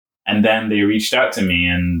And then they reached out to me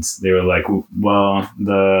and they were like, well,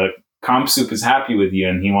 the comp soup is happy with you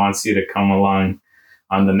and he wants you to come along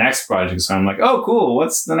on the next project. So I'm like, oh, cool.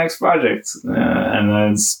 What's the next project? And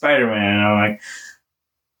then Spider-Man. And I'm like,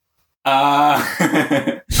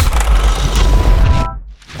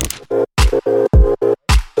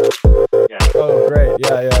 Oh, great.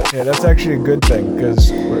 Yeah. That's actually a good thing because,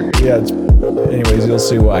 anyways, you'll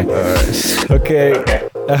see why. Okay.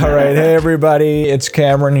 All right. Hey, everybody. It's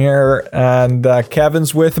Cameron here, and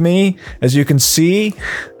Kevin's with me, as you can see,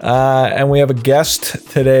 and we have a guest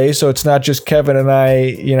today. So it's not just Kevin and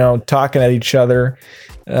I, talking at each other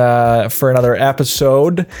for another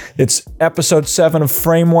episode. It's episode 7 of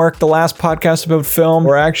Framework, the last podcast about film.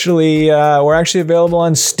 We're actually available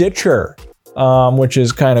on Stitcher. Which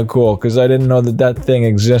is kind of cool because I didn't know that thing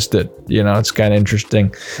existed. It's kind of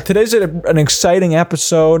interesting. Today's an exciting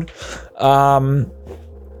episode. We're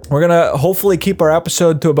going to hopefully keep our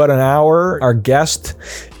episode to about an hour. Our guest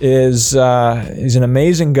is he's an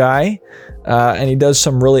amazing guy, and he does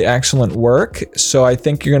some really excellent work. So I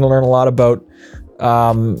think you're going to learn a lot about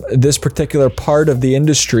this particular part of the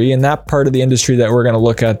industry, and that part of the industry that we're going to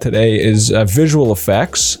look at today is visual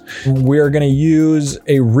effects. We are going to use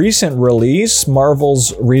a recent release,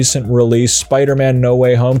 Marvel's recent release, Spider-Man No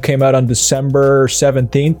Way Home, came out on December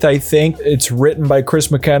 17th, I think. It's written by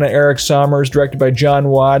Chris McKenna, Eric Sommers, directed by John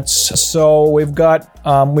Watts. So we've got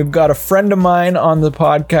a friend of mine on the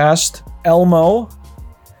podcast, Elmo,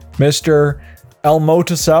 Mr.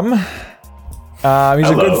 Elmotism. He's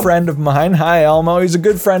Hello. A good friend of mine. Hi, Elmo. He's a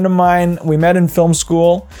good friend of mine. We met in film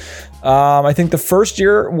school. I think the first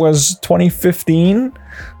year was 2015.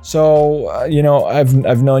 So,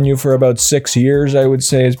 I've known you for about 6 years, I would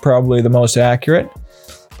say is probably the most accurate.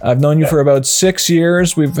 I've known you for about 6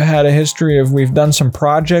 years. We've had a history of, we've done some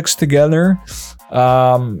projects together.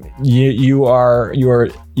 You're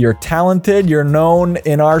talented. You're known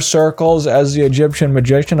in our circles as the Egyptian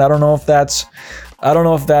magician. I don't know if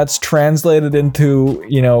that's translated into,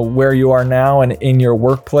 where you are now and in your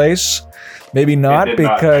workplace. Maybe not,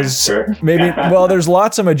 because there's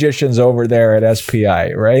lots of magicians over there at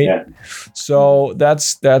SPI, right? Yeah. So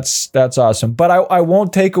that's awesome. But I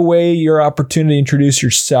won't take away your opportunity to introduce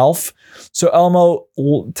yourself. So Elmo,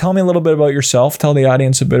 tell me a little bit about yourself. Tell the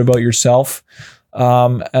audience a bit about yourself.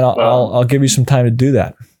 And I'll give you some time to do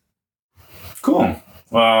that. Cool.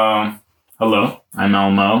 Hello, I'm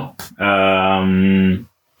Elmo.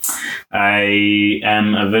 I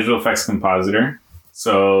am a visual effects compositor.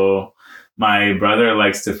 So my brother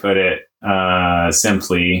likes to put it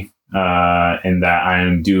simply in that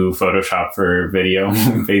I do Photoshop for video.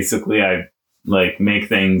 Basically, I make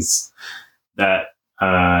things that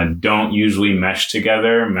don't usually mesh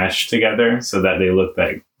together so that they look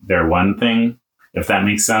like they're one thing, if that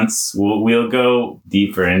makes sense. We'll go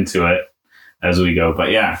deeper into it as we go, but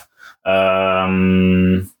yeah. I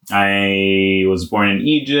was born in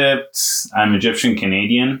Egypt. I'm Egyptian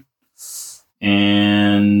Canadian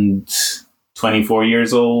and 24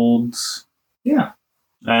 years old. Yeah.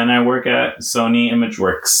 And I work at Sony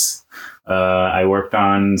ImageWorks. I worked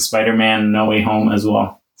on Spider-Man No Way Home as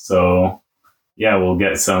well. So yeah, we'll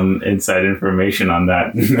get some inside information on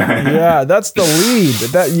that. Yeah, that's the lead.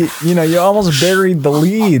 That you almost buried the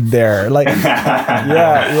lead there.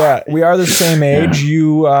 Yeah. We are the same age.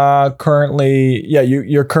 Yeah.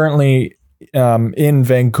 You're currently in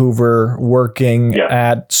Vancouver working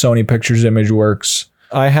at Sony Pictures ImageWorks.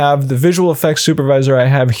 I have the visual effects supervisor I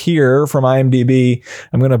have here from IMDb.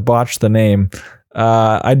 I'm going to botch the name.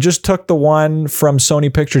 I just took the one from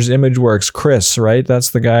Sony Pictures ImageWorks, Chris, right? That's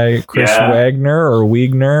the guy, Chris Wagner or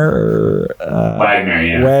Wagner.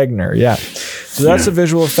 Wagner, yeah. So that's the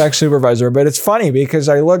visual effects supervisor. But it's funny because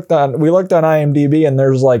we looked on IMDb and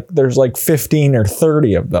there's like 15 or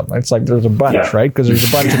 30 of them. It's like there's a bunch, right? Because there's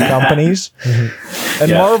a bunch of companies.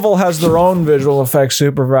 And Marvel has their own visual effects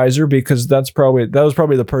supervisor because that was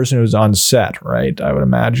probably the person who was on set, right? I would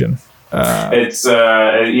imagine.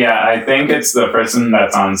 I think it's the person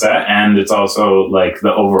that's on set, and it's also like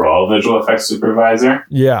the overall visual effects supervisor.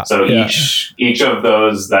 Yeah. So each of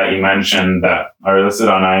those that you mentioned that are listed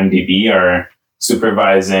on IMDb are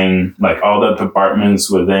supervising like all the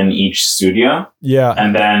departments within each studio. Yeah.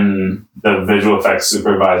 And then the visual effects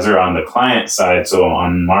supervisor on the client side, so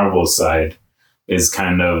on Marvel's side, is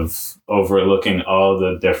kind of overlooking all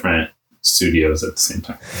the different studios at the same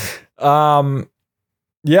time.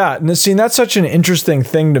 Yeah, see, that's such an interesting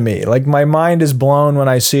thing to me. Like, my mind is blown when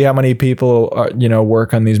I see how many people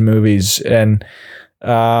work on these movies, and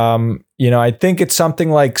I think it's something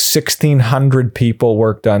like 1,600 people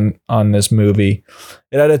worked on this movie.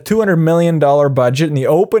 It had a $200 million budget. In the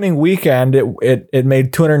opening weekend, it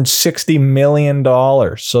made $260 million.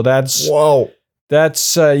 So that's whoa.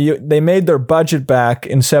 That's they made their budget back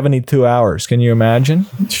in 72 hours. Can you imagine?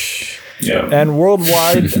 Yeah. And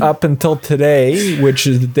worldwide, up until today, which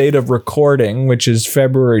is the date of recording, which is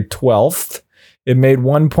February 12th, it made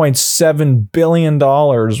 $1.7 billion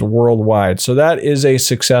worldwide. So that is a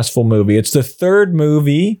successful movie. It's the third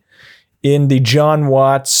movie in the John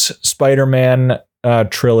Watts Spider-Man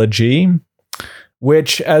trilogy,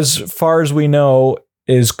 which, as far as we know,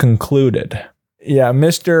 is concluded. Yeah,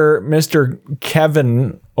 Mr.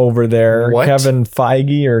 Kevin over there, What? Kevin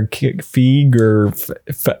Feige or Feige or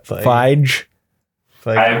Feige.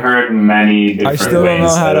 I've heard many different ways. I still don't know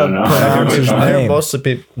how to pronounce his I hear name.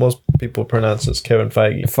 most people pronounce this Kevin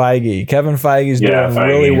Feige. Feige. Kevin Feige's doing Feige.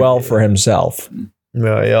 really well for himself.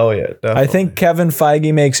 Yeah, definitely. I think Kevin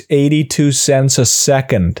Feige makes 82 cents a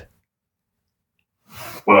second.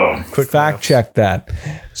 Whoa. Quick fact check that.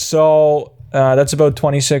 So that's about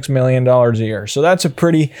 $26 million a year. So that's a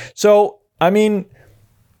pretty. So I mean,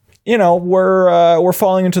 we're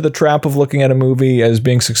falling into the trap of looking at a movie as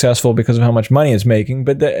being successful because of how much money it's making,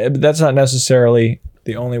 but that's not necessarily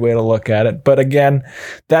the only way to look at it. But again,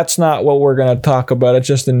 that's not what we're going to talk about. It's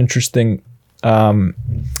just an interesting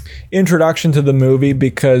introduction to the movie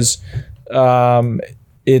because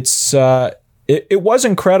it was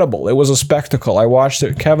incredible. It was a spectacle. I watched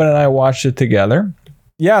it. Kevin and I watched it together.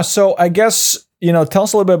 Yeah, so I guess, tell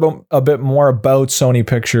us a bit more about Sony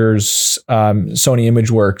Pictures, Sony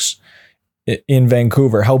ImageWorks in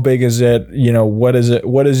Vancouver. How big is it? What is it?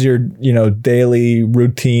 What is your, daily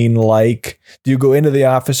routine like? Do you go into the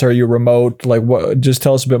office? Are you remote? Like, what? Just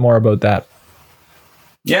tell us a bit more about that.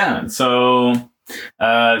 Yeah, so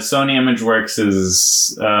Sony ImageWorks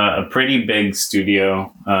is a pretty big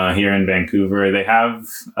studio here in Vancouver. They have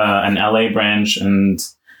an LA branch, and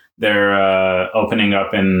they're opening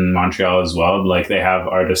up in Montreal as well. Like, they have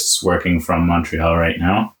artists working from Montreal right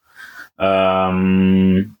now.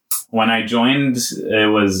 When I joined,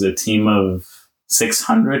 it was a team of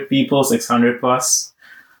 600 people, 600 plus.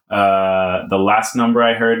 The last number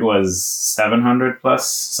I heard was 700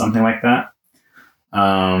 plus, something like that.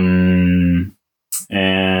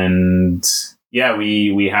 And yeah,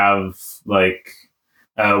 we have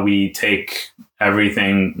we take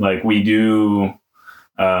everything, like we do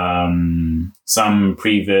some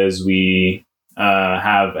previs. We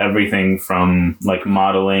have everything from like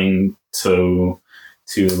modeling to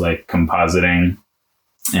like compositing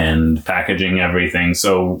and packaging everything.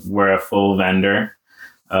 So we're a full vendor.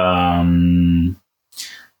 And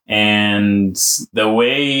the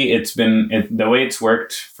way it's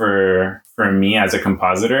worked for me as a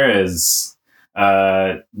compositor is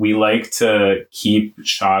we like to keep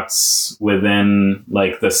shots within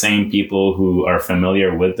like the same people who are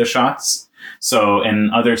familiar with the shots. So in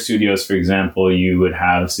other studios, for example, you would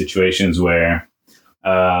have situations where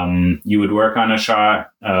you would work on a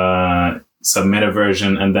shot, submit a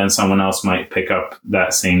version, and then someone else might pick up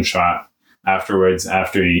that same shot afterwards,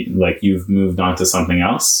 after you've moved on to something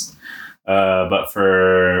else. But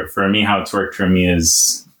for me, how it's worked for me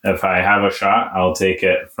is, if I have a shot, I'll take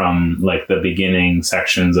it from like the beginning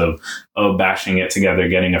sections of bashing it together,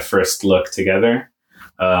 getting a first look together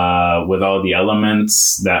with all the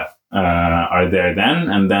elements that are there then,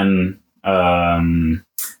 and then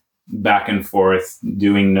back and forth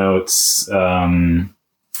doing notes.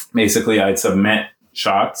 Basically, I'd submit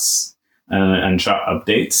shots and shot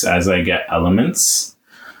updates as I get elements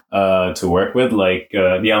to work with. Like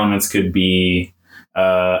the elements could be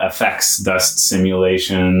effects, dust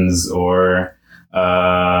simulations, or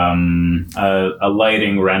a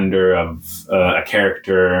lighting render of a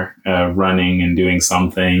character running and doing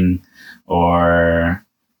something, or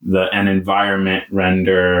an environment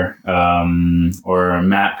render, or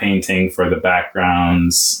matte painting for the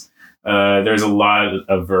backgrounds. There's a lot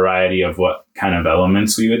of variety of what kind of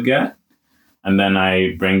elements we would get. And then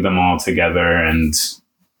I bring them all together, and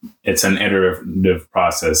it's an iterative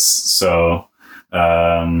process. So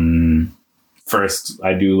first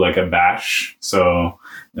I do like a bash. So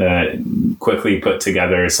quickly put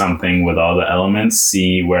together something with all the elements,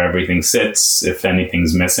 see where everything sits, if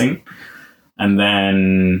anything's missing. And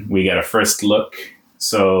then we get a first look.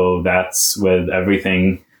 So that's with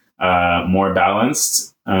everything more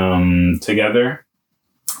balanced together.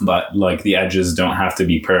 But like the edges don't have to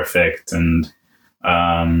be perfect, and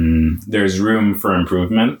there's room for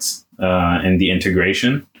improvement in the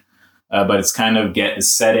integration. But it's kind of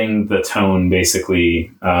setting the tone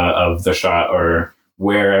basically of the shot, or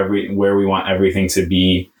where we want everything to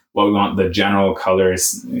be, what we want the general color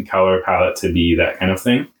palette to be, that kind of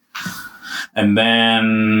thing. And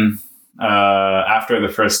then after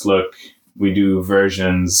the first look, we do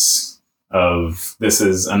versions of, this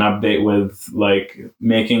is an update with like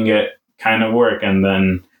making it kind of work. And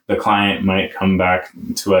then the client might come back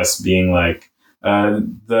to us being like,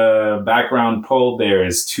 the background pole there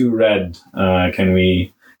is too red. Can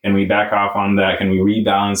we back off on that? Can we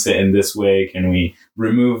rebalance it in this way? Can we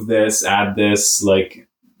remove this, add this? Like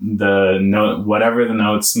the note, whatever the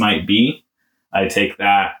notes might be, I take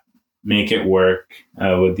that, make it work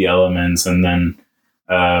with the elements, and then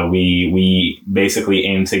we basically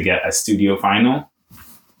aim to get a studio final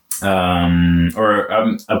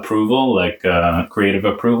or approval, like creative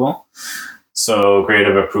approval. So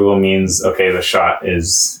creative approval means, okay, the shot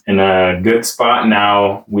is in a good spot.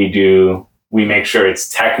 Now we make sure it's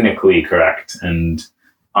technically correct, and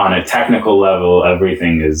on a technical level,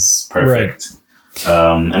 everything is perfect.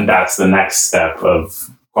 Right. And that's the next step of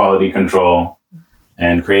quality control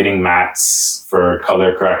and creating mats for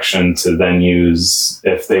color correction to then use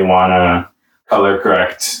if they want to color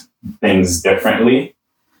correct things differently.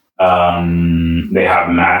 They have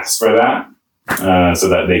mats for that so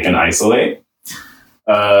that they can isolate.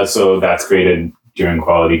 So that's created during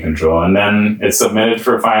quality control. And then it's submitted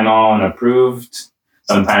for final and approved.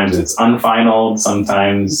 Sometimes it's unfinaled.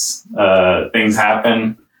 Sometimes things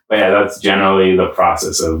happen. But yeah, that's generally the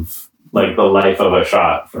process of like the life of a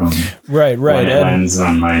shot from right. when it lands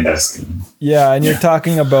on my desk. Yeah, and you're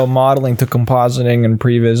talking about modeling to compositing and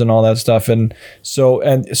previs and all that stuff. And so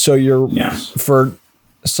you're for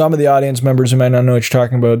some of the audience members who might not know what you're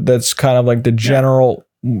talking about, that's kind of like the general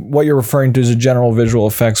what you're referring to as a general visual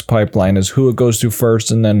effects pipeline, is who it goes to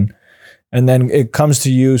first, and then it comes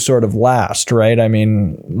to you sort of last, right? I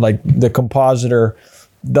mean, like the compositor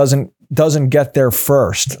doesn't get there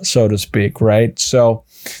first, so to speak, right? So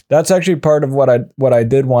that's actually part of what I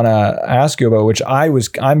did want to ask you about, which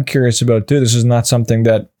I'm curious about too. This is not something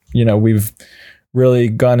that, you know, we've really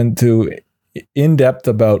gone into in depth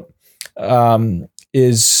about.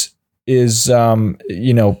 Is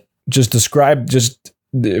you know, just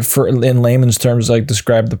for in layman's terms, like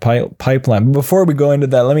describe the pipeline. But before we go into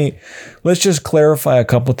that, let's just clarify a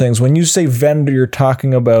couple things. When you say vendor, you're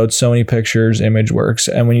talking about Sony Pictures Imageworks,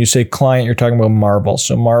 and when you say client, you're talking about Marvel.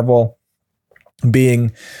 So Marvel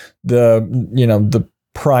being the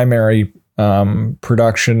primary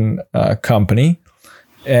production company,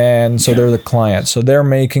 and so they're the client. So they're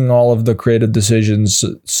making all of the creative decisions.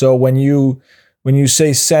 So when you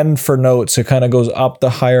say send for notes, it kind of goes up the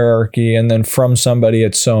hierarchy, and then from somebody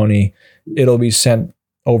at Sony, it'll be sent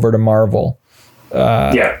over to Marvel.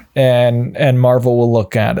 And Marvel will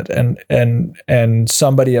look at it, and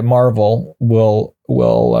somebody at Marvel will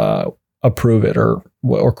approve it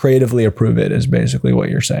or creatively approve it, is basically what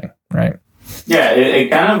you're saying, right? Yeah, it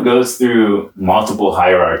kind of goes through multiple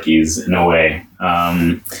hierarchies in a way.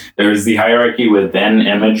 There's the hierarchy within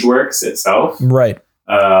Imageworks itself, right?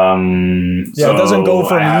 It doesn't go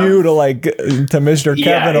from you to Mr.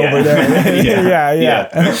 Kevin over there.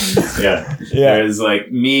 There's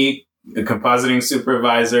like me, the compositing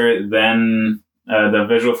supervisor, then the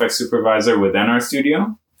visual effects supervisor within our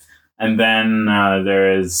studio, and then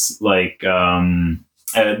there is then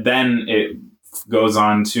it goes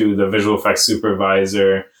on to the visual effects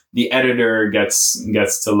supervisor. The editor gets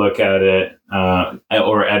to look at it,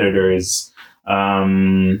 or editors.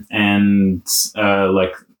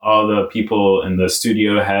 Like all the people in the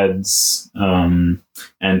studio heads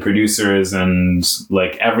and producers and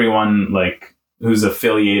like everyone like who's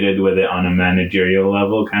affiliated with it on a managerial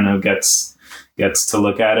level kind of gets to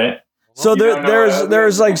look at it. So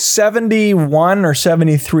there's like 71 or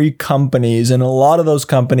 73 companies, and a lot of those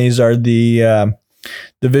companies are the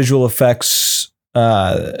visual effects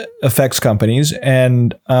companies,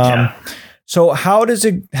 and so how does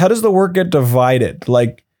the work get divided?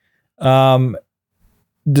 Like, does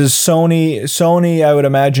Sony, I would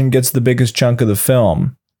imagine, gets the biggest chunk of the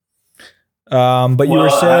film. But you were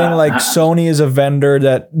saying like Sony is a vendor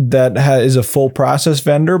that is a full process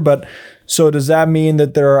vendor. But so does that mean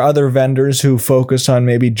that there are other vendors who focus on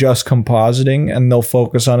maybe just compositing, and they'll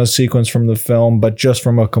focus on a sequence from the film, but just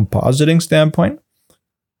from a compositing standpoint?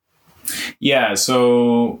 Yeah.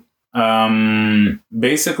 So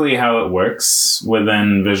basically how it works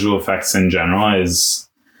within visual effects in general is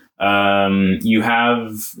you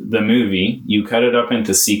have the movie, you cut it up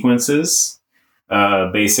into sequences,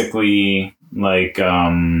 basically like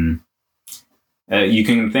you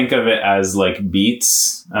can think of it as like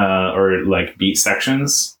beats or like beat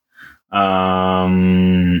sections.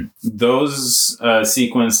 Those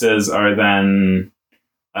sequences are then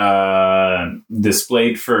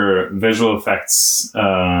displayed for visual effects, for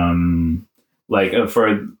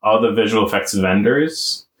all the visual effects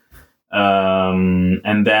vendors.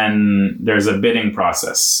 And then there's a bidding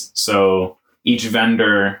process. So each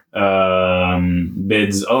vendor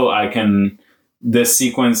bids, this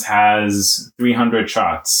sequence has 300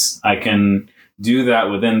 shots. I can do that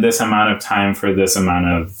within this amount of time for this amount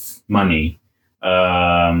of money.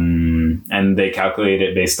 And they calculate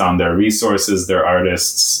it based on their resources, their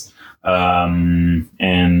artists, and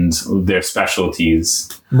their specialties.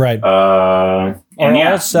 Right. Are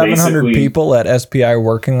all 700 people at SPI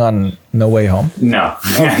working on No Way Home? No.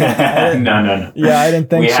 Okay. No. Yeah, I didn't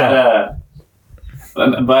think so.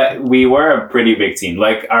 But we were a pretty big team.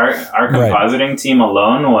 Like our compositing team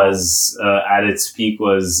alone was at its peak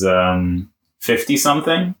was 50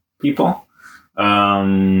 something people,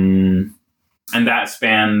 and that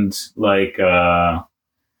spanned like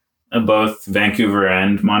both Vancouver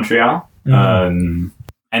and Montreal. Mm-hmm.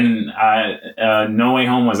 And No Way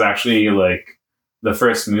Home was actually like the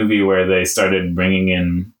first movie where they started bringing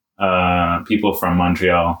in people from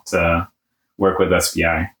Montreal to work with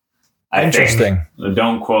SPI. Interesting.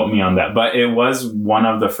 Don't quote me on that, but it was one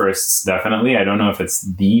of the firsts, definitely. I don't know if it's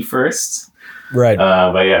the first. Right.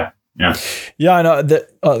 But yeah. Yeah, I know.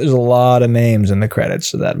 There's a lot of names in the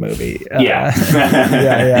credits of that movie. Yeah.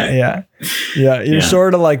 Yeah. You're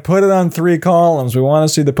sort of like, put it on 3 columns. We want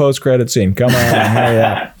to see the post-credit scene. Come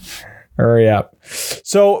on, hurry up.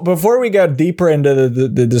 So before we got deeper into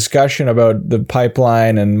the discussion about the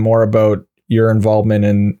pipeline and more about your involvement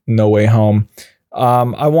in No Way Home,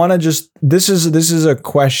 I want to this is a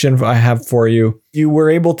question I have for you. You were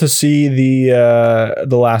able to see the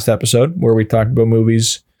last episode where we talked about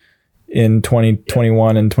movies in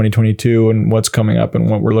 2021 and 2022 and what's coming up and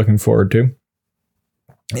what we're looking forward to.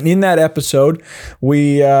 And in that episode,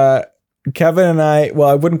 we Kevin and I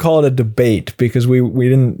wouldn't call it a debate because we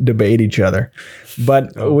didn't debate each other,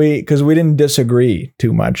 but we didn't disagree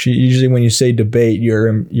too much. Usually when you say debate,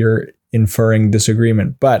 you're inferring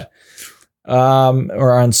disagreement, but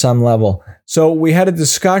or on some level. So we had a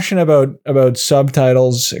discussion about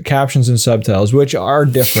subtitles, captions and subtitles, which are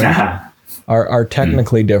different, are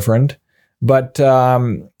technically different. But we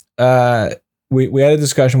had a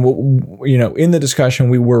discussion. In the discussion,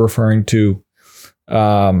 we were referring to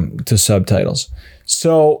subtitles.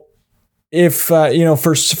 So if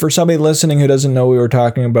for somebody listening who doesn't know, we were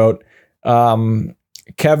talking about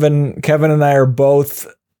Kevin and I are both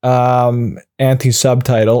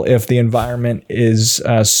anti-subtitle if the environment is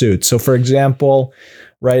suits. So for example,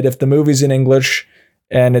 right, if the movie's in English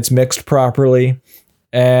and it's mixed properly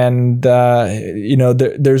and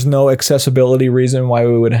there's no accessibility reason why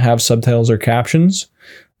we would have subtitles or captions,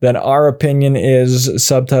 then our opinion is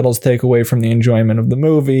subtitles take away from the enjoyment of the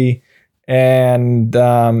movie. And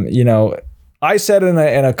I said in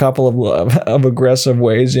a couple of aggressive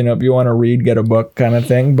ways, if you want to read, get a book kind of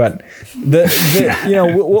thing. But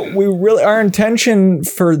we really, our intention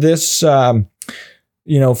for this, for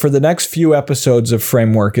the next few episodes of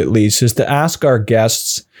Framework at least, is to ask our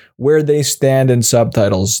guests where they stand in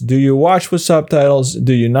subtitles. Do you watch with subtitles?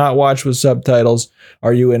 Do you not watch with subtitles?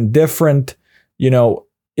 Are you indifferent?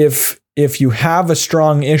 If you have a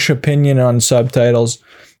strong-ish opinion on subtitles,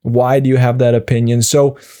 why do you have that opinion?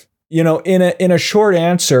 So, in a short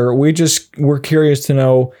answer, we're curious to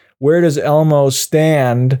know, where does Elmo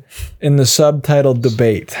stand in the subtitle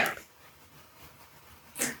debate?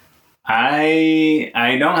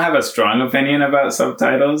 I don't have a strong opinion about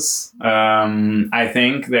subtitles. I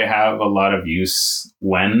think they have a lot of use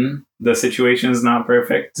when the situation is not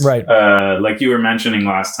perfect. Right. Like you were mentioning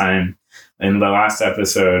last time in the last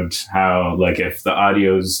episode, how like if the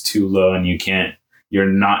audio is too low and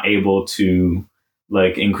you're not able to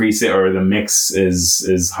like increase it, or the mix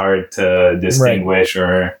is hard to distinguish, right,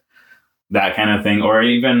 or that kind of thing. Or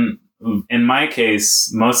even in my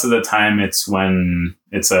case, most of the time it's when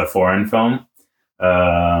it's a foreign film.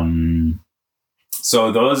 So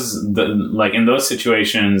in those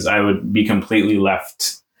situations, I would be completely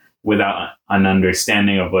left without an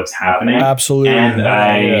understanding of what's happening. Absolutely. And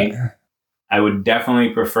I would definitely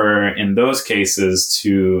prefer in those cases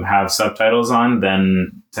to have subtitles on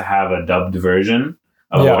than to have a dubbed version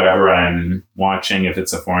of whatever I'm watching if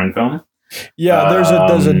it's a foreign film. Yeah,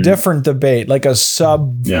 there's a different debate, like a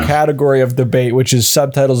subcategory of debate, which is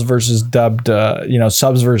subtitles versus dubbed,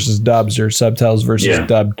 subs versus dubs, or subtitles versus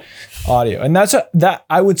dubbed audio. And that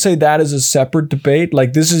I would say that is a separate debate.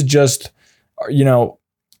 Like this is just,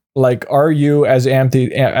 like, are you as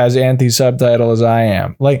anti subtitle as I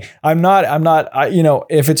am? Like, I'm not,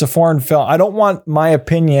 if it's a foreign film, I don't want my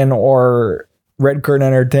opinion or Red Curtain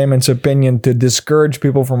Entertainment's opinion to discourage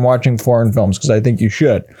people from watching foreign films, because I think you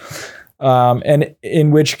should. And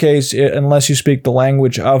in which case, unless you speak the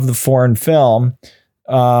language of the foreign film,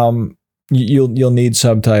 you'll need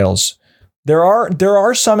subtitles. There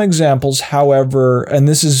are some examples, however, and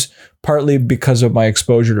this is partly because of my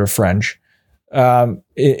exposure to French,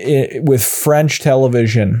 with French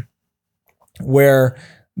television, where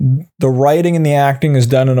the writing and the acting is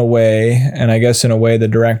done in a way, and I guess in a way the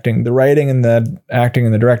writing and the acting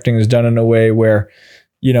and the directing is done in a way where,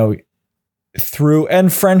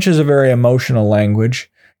 and French is a very emotional language.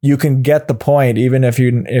 You can get the point even if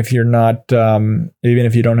you're not even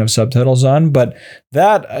if you don't have subtitles on. But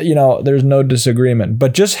that, there's no disagreement.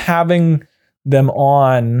 But just having them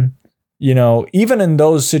on, even in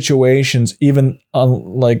those situations, even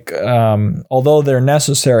although they're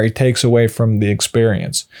necessary, takes away from the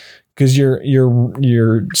experience, because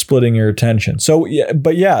you're splitting your attention. So yeah,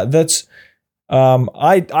 but yeah, that's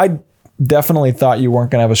I definitely thought you weren't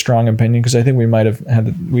going to have a strong opinion, because I think we might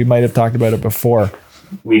have talked about it before.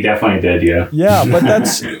 We definitely did, yeah. Yeah, but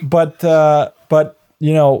that's but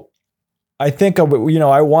I think I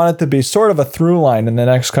want it to be sort of a through line in the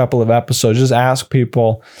next couple of episodes. Just ask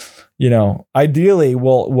people, ideally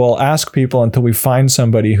we'll ask people until we find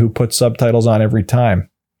somebody who puts subtitles on every time.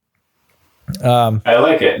 I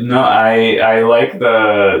like it. No, I like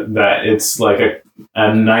that it's like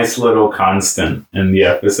a nice little constant in the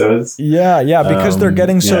episodes. Yeah, because they're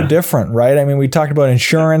getting so different, right? I mean, we talked about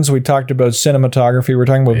insurance, we talked about cinematography, we're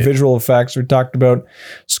talking about visual effects, we talked about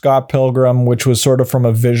Scott Pilgrim, which was sort of from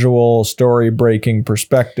a visual story breaking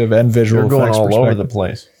perspective and visual effects perspective. You're going all over the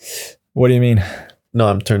place. What do you mean?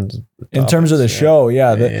 No, in terms of the show,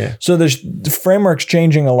 yeah. So the framework's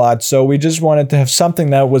changing a lot. So we just wanted to have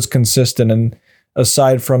something that was consistent, and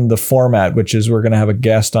aside from the format, which is we're going to have a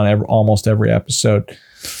guest on almost every episode.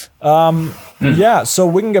 Yeah, so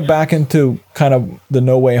we can get back into kind of the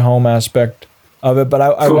No Way Home aspect of it, but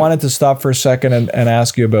I wanted to stop for a second and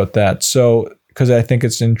ask you about that. So, because I think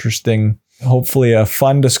it's interesting, hopefully a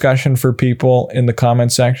fun discussion for people in the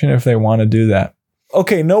comment section if they want to do that.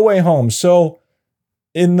 Okay, No Way Home. So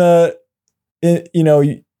at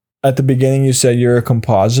the beginning you said you're a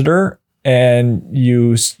compositor, and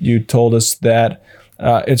you told us that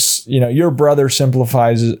it's your brother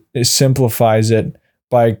simplifies it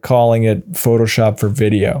by calling it Photoshop for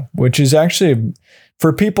video, which is actually,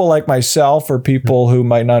 for people like myself or people who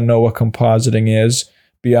might not know what compositing is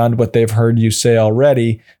beyond what they've heard you say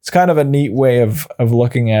already, it's kind of a neat way of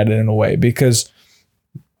looking at it in a way, because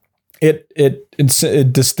it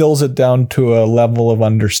distills it down to a level of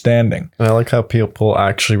understanding. I like how people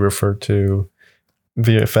actually refer to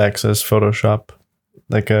VFX as Photoshop,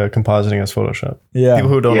 like compositing as Photoshop. Yeah, people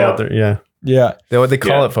who don't know what they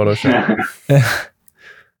call it Photoshop.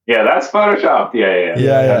 Yeah, that's Photoshop.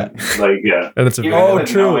 Yeah. And it's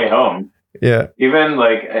true. No Way Home. Yeah. Even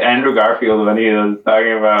like Andrew Garfield, when he was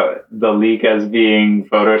talking about the leak as being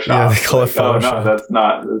Photoshop. Yeah, they call it Photoshop. Oh, no, that's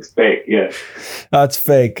not. That's fake. Yeah. That's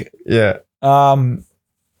fake. Yeah.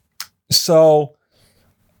 So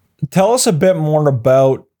tell us a bit more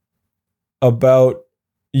about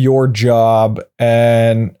your job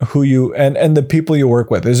and who you and the people you work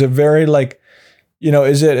with. Is it very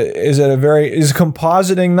is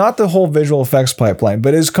compositing, not the whole visual effects pipeline,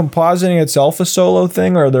 but is compositing itself a solo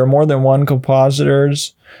thing, or are there more than one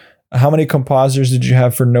compositors? How many compositors did you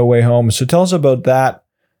have for No Way Home? So tell us about that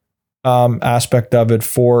aspect of it,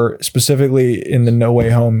 for specifically in the No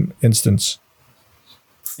Way Home instance.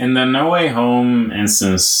 In the No Way Home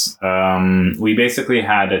instance, we basically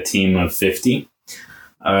had a team of 50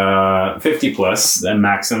 plus, the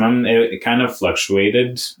maximum. It kind of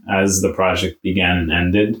fluctuated as the project began and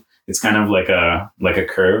ended. It's kind of like a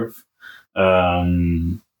curve.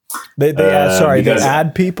 They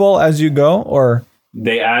add people as you go, or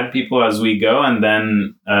they add people as we go, and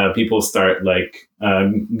then people start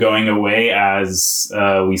going away as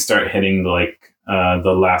we start hitting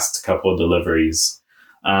the last couple deliveries.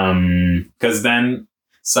 Because then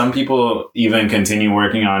some people even continue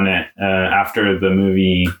working on it after the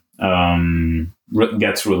movie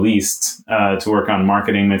gets released, to work on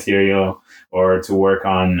marketing material or to work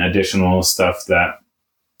on additional stuff that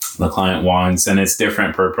the client wants, and it's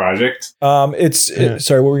different per project.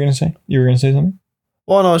 Sorry, what were you going to say? You were going to say something?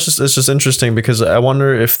 Well, no, it's just interesting, because I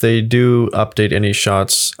wonder if they do update any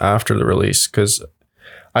shots after the release, because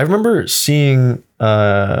I remember seeing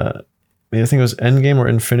I think it was Endgame or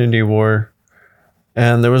Infinity War,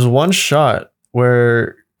 and there was one shot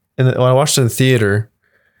where when I watched it in theater,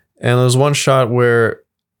 and there was one shot where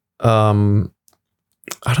I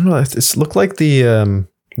don't know, it looked like the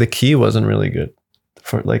key wasn't really good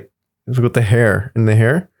for with the hair in the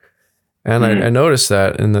hair, and I noticed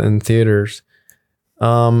that in theaters.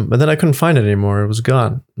 But then I couldn't find it anymore. It was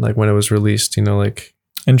gone. Like when it was released, like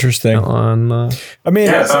interesting. On I mean,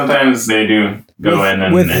 sometimes they do go in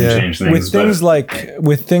and change things.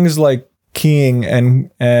 With things like keying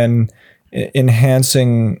and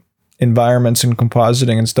enhancing environments and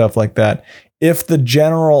compositing and stuff like that, if the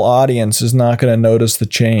general audience is not going to notice the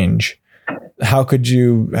change, how could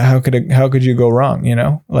you go wrong?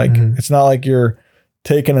 It's not like you're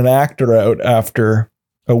taking an actor out after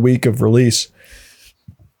a week of release.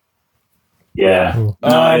 Yeah,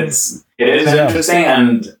 it is interesting,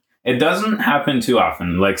 and it doesn't happen too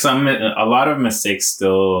often. Like a lot of mistakes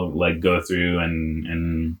still like go through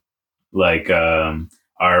and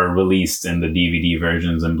are released in the DVD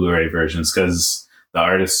versions and Blu-ray versions because the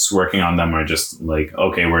artists working on them are just like,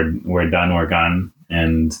 okay, we're done, we're gone,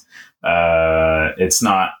 and it's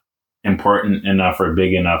not important enough or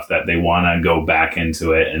big enough that they want to go back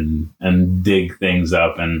into it and dig things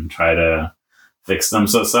up and try to fix them.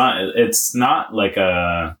 So it's not like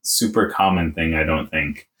a super common thing, I don't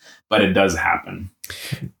think, but it does happen.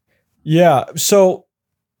 Yeah. So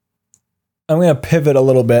I'm going to pivot a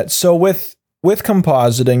little bit. So with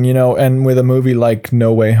compositing, and with a movie like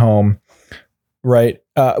No Way Home, right?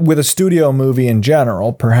 With a studio movie in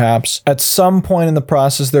general, perhaps at some point in the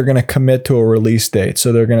process, they're going to commit to a release date.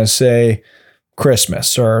 So they're going to say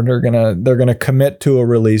Christmas, or they're going to commit to a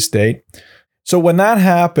release date. So when that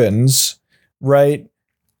happens, right,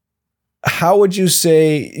 how would you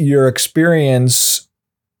say your experience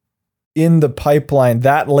in the pipeline,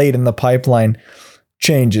 that late in the pipeline,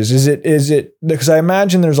 changes? Is it because I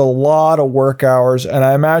imagine there's a lot of work hours, and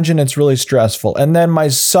I imagine it's really stressful. And then my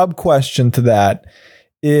sub question to that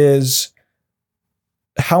is,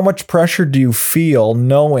 how much pressure do you feel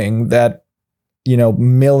knowing that,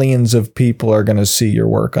 millions of people are going to see your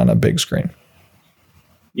work on a big screen?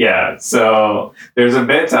 Yeah, so there's a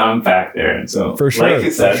bit to unpack there. And so, for sure, like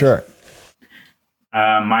you said, for sure.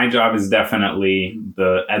 My job is definitely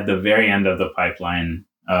at the very end of the pipeline.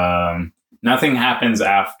 Nothing happens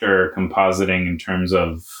after compositing in terms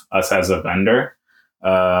of us as a vendor,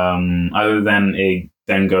 other than it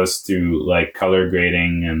then goes through like color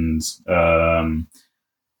grading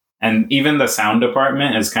and even the sound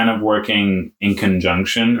department is kind of working in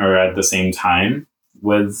conjunction or at the same time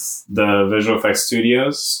with the visual effects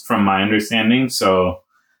studios, from my understanding. So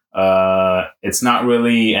it's not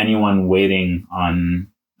really anyone waiting on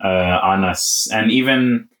us. And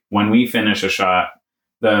even when we finish a shot,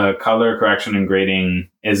 the color correction and grading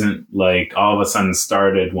isn't like all of a sudden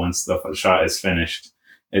started once the shot is finished.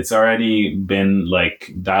 It's already been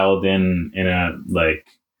like dialed in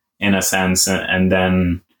a sense. And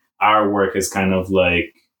then our work is kind of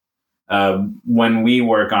like, when we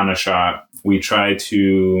work on a shot, we try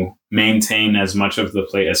to maintain as much of the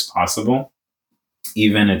plate as possible,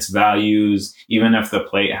 even its values, even if the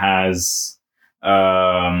plate has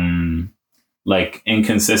like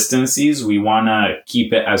inconsistencies, we want to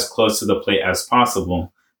keep it as close to the plate as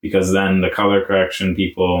possible, because then the color correction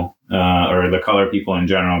people or the color people in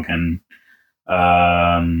general can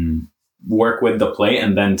work with the plate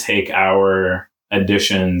and then take our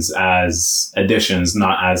additions as additions,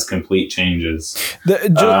 not as complete changes.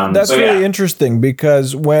 That's really interesting,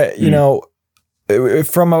 because when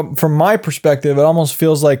from my perspective, it almost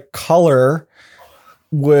feels like color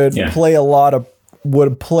would play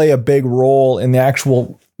a big role in the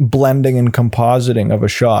actual blending and compositing of a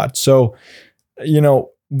shot. So,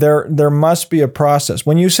 there must be a process.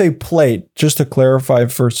 When you say plate, just to clarify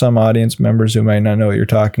for some audience members who might not know what you're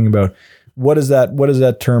talking about, what does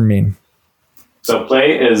that term mean? So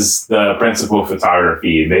plate is the principal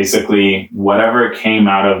photography. Basically, whatever came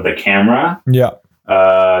out of the camera,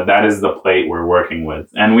 that is the plate we're working with.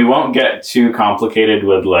 And we won't get too complicated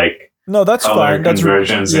with like that's color fine.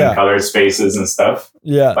 Conversions and color spaces and stuff.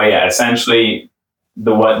 Yeah. But essentially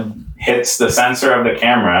what hits the sensor of the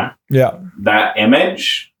camera, that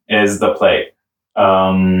image is the plate.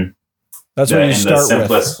 That's what you start with. In the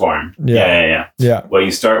simplest form. Yeah. What you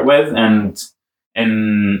start with, and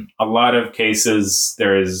in a lot of cases,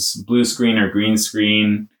 there is blue screen or green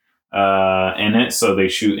screen in it. So they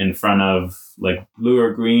shoot in front of like blue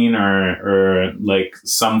or green or like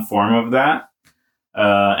some form of that.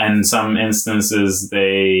 And in some instances,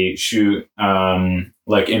 they shoot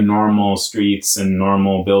like in normal streets and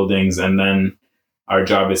normal buildings. And then our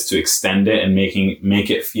job is to extend it and make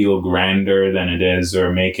it feel grander than it is,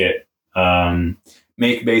 or make it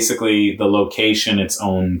make basically the location its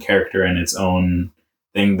own character and its own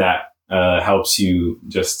thing that helps you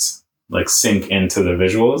just like sink into the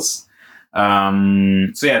visuals.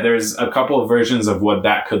 So yeah, there's a couple of versions of what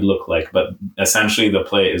that could look like, but essentially the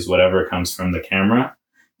plate is whatever comes from the camera.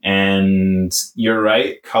 And you're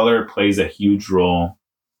right, color plays a huge role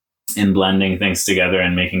in blending things together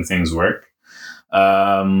and making things work.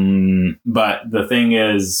 But the thing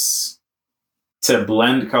is, to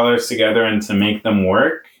blend colors together and to make them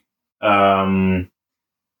work, you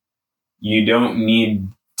don't need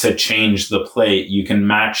to change the plate. You can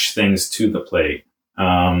match things to the plate.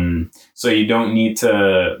 So you don't need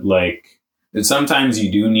to, like, sometimes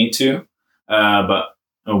you do need to, but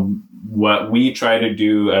what we try to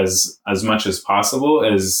do as much as possible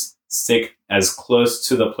is stick as close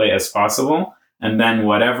to the plate as possible. And then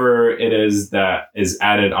whatever it is that is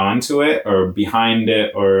added onto it or behind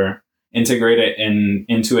it or integrate it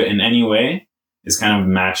into it in any way is kind of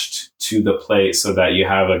matched to the plate so that you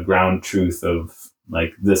have a ground truth of,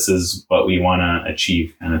 like, this is what we want to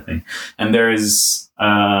achieve, kind of thing. And there is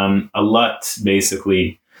a LUT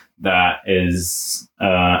basically that is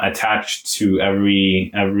attached to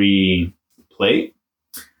every plate.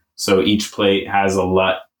 So each plate has a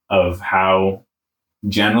LUT of how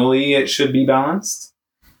generally it should be balanced.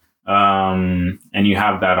 And you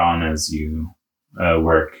have that on as you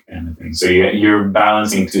work, kind of thing. So you're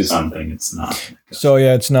balancing to something. It's not. So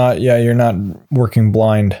yeah, it's not. Yeah, you're not working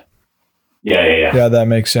blind. Yeah. Yeah, that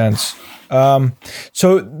makes sense.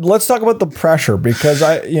 So let's talk about the pressure, because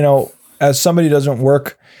as somebody who doesn't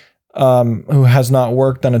work, who has not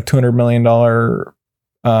worked on a $200 million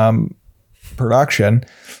production,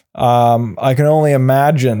 I can only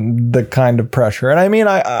imagine the kind of pressure. And I mean,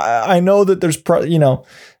 I know that there's,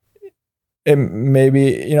 it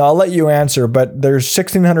maybe, I'll let you answer, but there's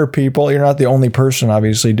 1,600 people. You're not the only person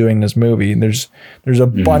obviously doing this movie. There's a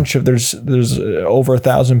bunch of, there's over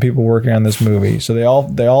 1,000 people working on this movie. So they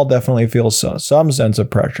all definitely feel some sense of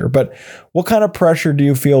pressure. But what kind of pressure do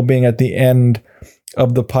you feel being at the end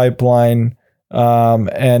of the pipeline,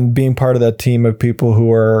 and being part of that team of people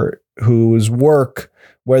whose work,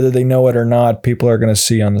 whether they know it or not, people are going to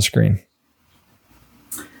see on the screen?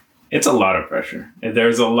 It's a lot of pressure.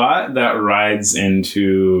 There's a lot that rides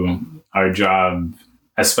into our job,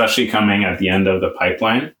 especially coming at the end of the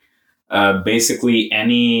pipeline. Basically,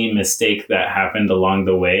 any mistake that happened along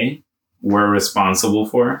the way, we're responsible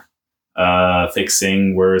for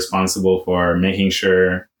fixing. We're responsible for making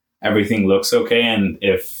sure everything looks okay. And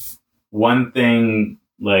if one thing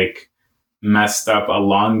messed up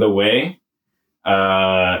along the way,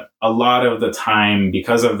 a lot of the time,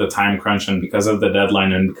 because of the time crunch and because of the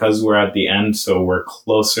deadline and because we're at the end, so we're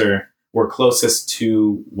closest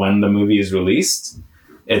to when the movie is released,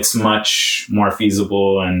 it's much more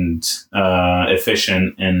feasible and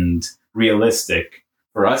efficient and realistic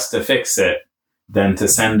for us to fix it than to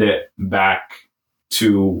send it back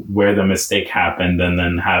to where the mistake happened and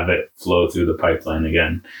then have it flow through the pipeline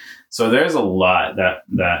again. So there's a lot that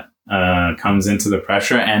comes into the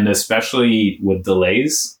pressure, and especially with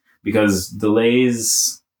delays, because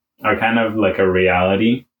delays are kind of like a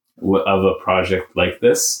reality of a project like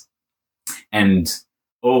this. And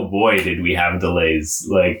oh boy, did we have delays.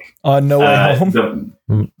 On No Way Home?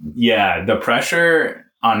 The pressure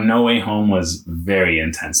on No Way Home was very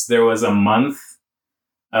intense. There was a month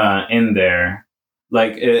in there.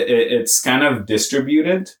 It's kind of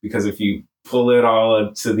distributed, because if you pull it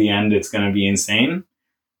all to the end, it's going to be insane.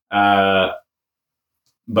 But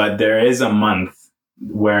there is a month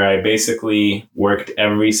where I basically worked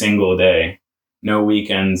every single day, no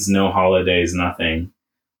weekends, no holidays, nothing.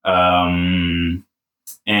 And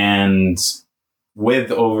with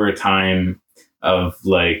overtime of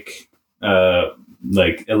 11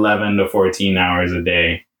 to 14 hours a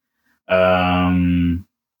day,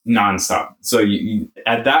 nonstop. So you,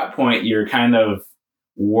 at that point, you're kind of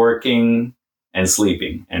working and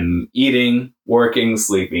sleeping and eating, working,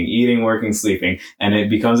 sleeping, eating, working, sleeping. And it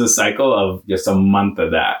becomes a cycle of just a month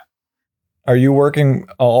of that. Are you working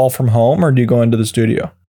all from home, or do you go into the studio?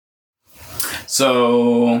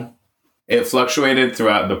 So it fluctuated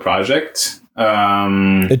throughout the project.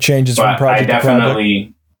 It changes from project to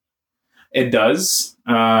project? It does.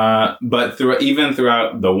 But even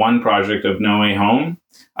throughout the one project of No Way Home,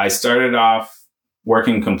 I started off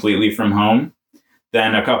working completely from home.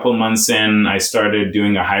 Then a couple months in, I started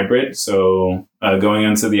doing a hybrid. So going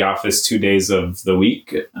into the office 2 days of the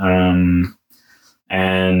week, and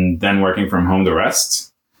then working from home the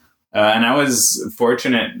rest. And I was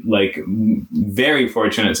fortunate, very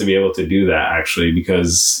fortunate to be able to do that, actually,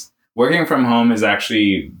 because working from home is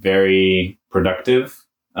actually very productive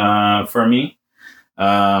for me.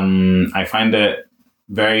 I find it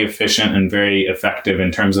very efficient and very effective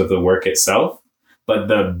in terms of the work itself. But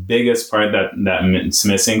the biggest part that's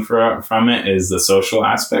missing from it is the social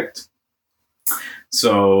aspect.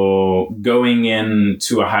 So going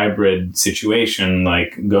into a hybrid situation,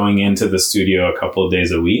 like going into the studio a couple of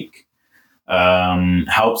days a week,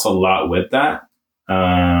 helps a lot with that.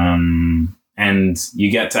 And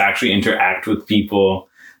you get to actually interact with people,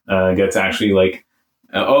 get to actually like,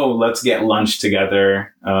 let's get lunch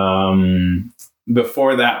together.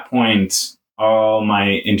 Before that point, all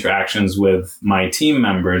my interactions with my team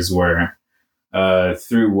members were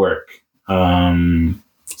through work.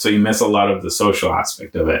 So you miss a lot of the social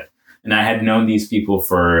aspect of it. And I had known these people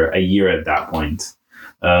for a year at that point,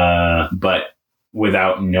 but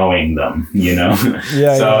without knowing them, Yeah.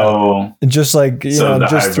 So just like,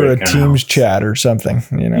 just through a Teams chat or something,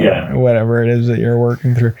 whatever it is that you're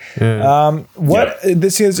working through. Yeah.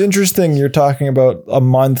 This is interesting. You're talking about a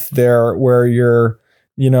month there where you're,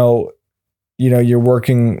 you're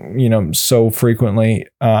working, so frequently.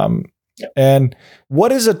 And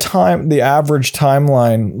what is the average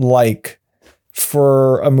timeline like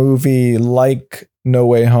for a movie like No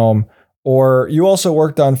Way Home? Or you also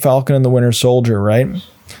worked on Falcon and the Winter Soldier, right?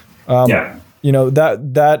 Yeah.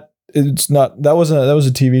 That was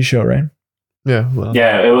a TV show, right? Yeah. Well.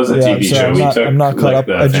 Yeah, it was a TV show. I'm not caught up.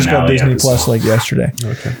 I just got Disney Plus like yesterday.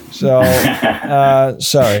 Okay. So,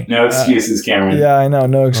 sorry. No excuses, Cameron. Yeah, I know.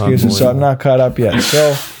 No excuses. So I'm not caught up yet.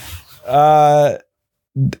 So,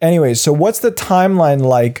 anyway, so what's the timeline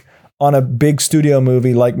like on a big studio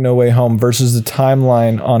movie like No Way Home versus the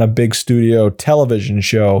timeline on a big studio television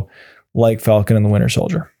show like Falcon and the Winter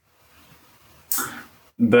Soldier?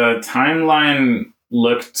 The timeline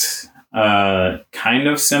looked kind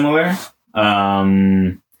of similar.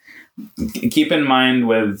 Keep in mind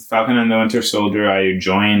with Falcon and the Winter Soldier, I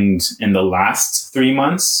joined in the last 3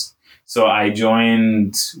 months. So I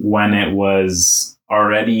joined when it was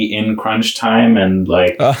already in crunch time and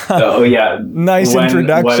like, nice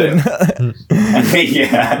introduction.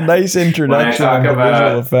 Yeah. Nice introduction. When I talk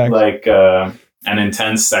about like an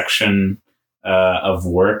intense section of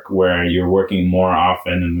work where you're working more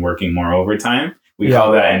often and working more overtime, we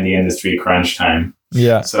call that in the industry crunch time.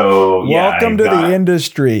 Yeah. So welcome to the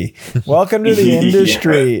industry. Welcome to the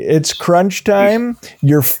industry. Yeah. It's crunch time.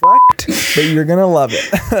 You're fucked, but you're gonna love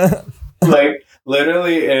it. Like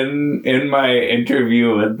literally in my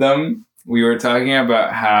interview with them, we were talking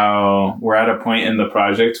about how we're at a point in the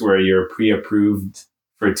project where you're pre-approved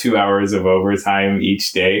for 2 hours of overtime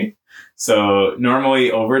each day. So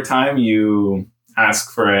normally overtime, you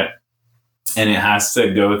ask for it and it has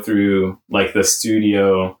to go through like the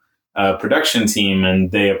studio production team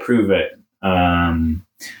and they approve it.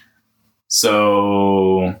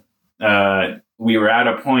 So we were at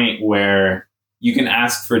a point where you can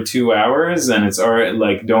ask for 2 hours and it's already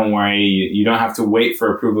like, don't worry, you don't have to wait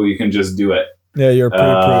for approval. You can just do it. Yeah, you're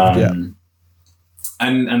pre-approved. Yeah.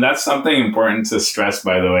 And that's something important to stress,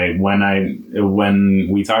 by the way. When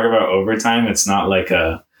we talk about overtime, it's not like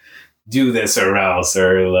a do this or else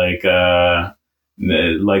or like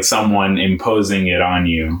someone imposing it on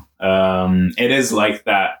you. It is like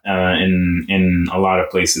that in a lot of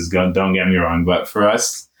places. Don't get me wrong, but for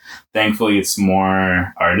us, thankfully, it's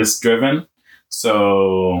more artist driven.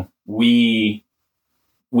 So we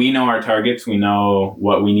know our targets. We know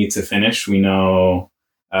what we need to finish. We know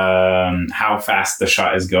how fast the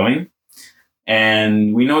shot is going,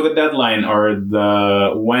 and we know the deadline or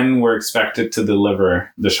when we're expected to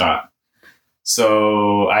deliver the shot.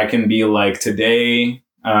 So I can be like, today,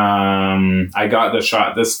 I got the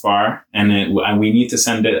shot this far, and we need to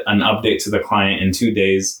send it an update to the client in 2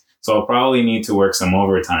 days. So I'll probably need to work some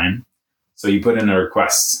overtime. So you put in a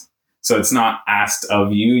request. So it's not asked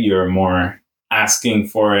of you; you're more asking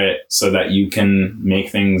for it so that you can make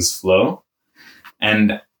things flow.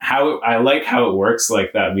 And I like how it works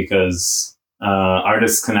like that because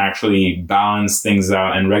artists can actually balance things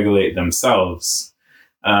out and regulate themselves.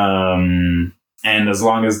 And as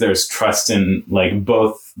long as there's trust in like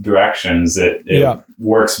both directions, it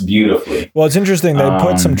works beautifully. Well, it's interesting. They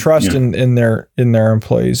put some trust in their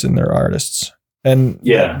employees and their artists. And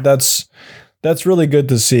that's really good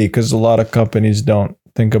to see because a lot of companies don't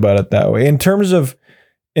think about it that way. In terms of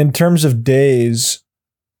days,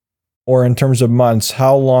 or in terms of months,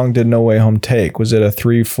 how long did No Way Home take? Was it a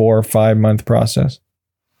 3, 4, 5 month process?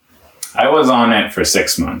 I was on it for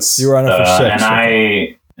 6 months. You were on it for 6.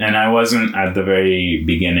 And I wasn't at the very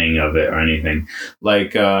beginning of it or anything.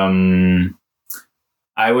 Like, I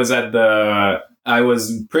was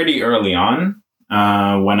pretty early on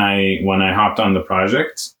when I hopped on the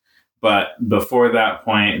project. But before that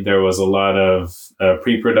point, there was a lot of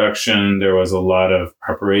pre-production. There was a lot of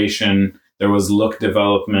preparation. There was look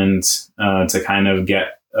development to kind of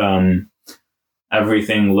get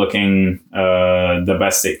everything looking the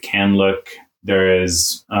best it can look. There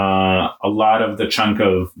is a lot of the chunk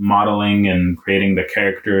of modeling and creating the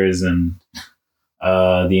characters and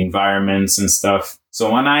the environments and stuff.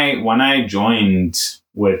 So when I joined,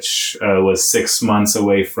 which was 6 months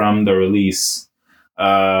away from the release,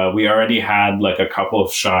 we already had like a couple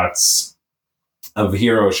of shots of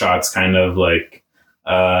hero shots, kind of like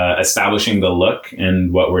establishing the look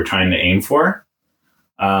and what we're trying to aim for.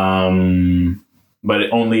 But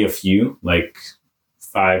only a few, like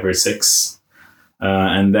 5 or 6.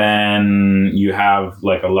 And then you have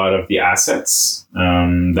like a lot of the assets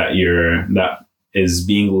that is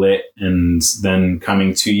being lit and then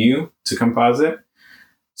coming to you to composite.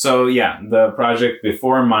 So yeah, the project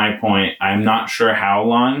before my point, I'm not sure how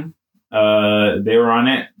long they were on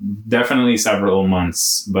it. Definitely several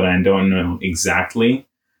months, but I don't know exactly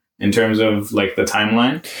in terms of like the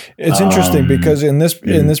timeline. It's interesting because in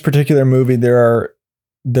this particular movie, there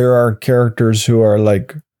are characters who are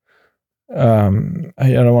like, I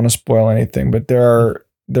don't want to spoil anything, but there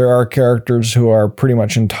are characters who are pretty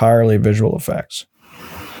much entirely visual effects.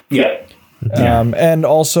 Yeah. And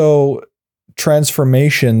also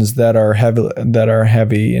transformations that are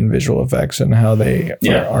heavy in visual effects and how they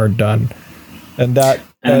are done. And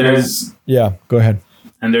there's go ahead.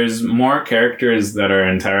 And there's more characters that are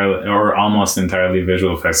entirely or almost entirely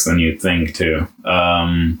visual effects than you'd think too.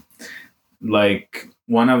 Like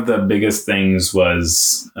one of the biggest things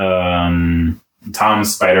was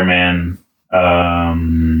Tom's Spider-Man,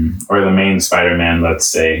 or the main Spider-Man, let's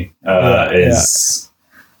say,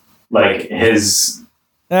 like his.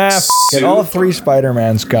 All 3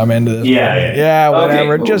 Spider-Mans come into this. Yeah,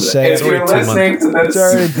 whatever. Okay, just say if you're listening to this, it's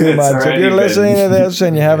already 2 months. If you're listening to this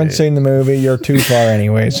and you haven't seen the movie, you're too far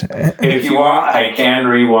anyways. If you want, I can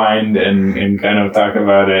rewind and kind of talk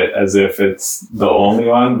about it as if it's the only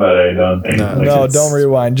one, but I don't think. No, don't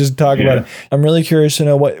rewind. Just talk about it. I'm really curious to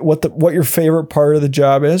know what your favorite part of the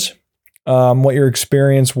job is. What your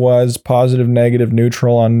experience was, positive, negative,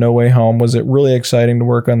 neutral on No Way Home. Was it really exciting to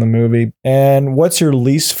work on the movie? And what's your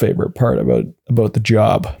least favorite part about the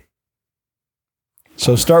job?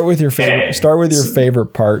 So start with your favorite. Start with your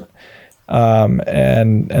favorite part,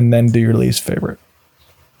 and then do your least favorite.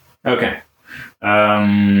 Okay.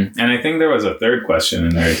 And I think there was a third question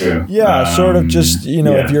in there too. Yeah, sort of just,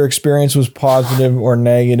 if your experience was positive or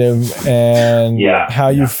negative, and how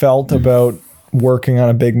you felt about working on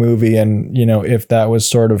a big movie, and if that was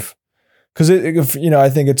sort of, because I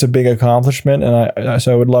think it's a big accomplishment, and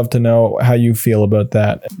so I would love to know how you feel about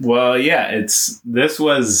that. Well, this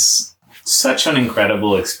was such an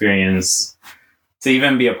incredible experience to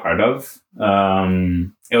even be a part of.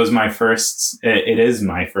 It was my first. It is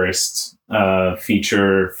my first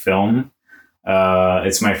feature film.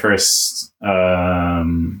 It's my first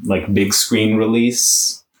like big screen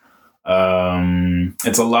release.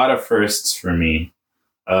 It's a lot of firsts for me,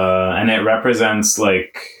 and it represents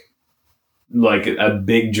like a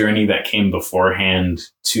big journey that came beforehand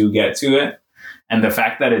to get to it. And the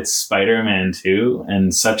fact that it's Spider-Man 2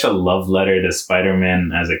 and such a love letter to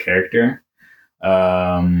Spider-Man as a character,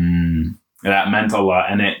 that meant a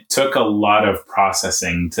lot. And it took a lot of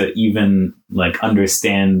processing to even like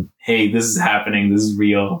understand, hey, this is happening, this is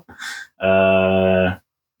real, and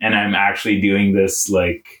I'm actually doing this,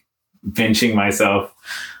 like pinching myself.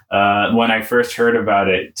 When I first heard about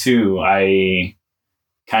it too, I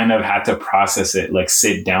kind of had to process it, like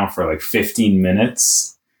sit down for like 15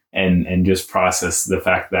 minutes and just process the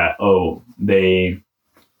fact that,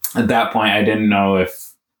 at that point, I didn't know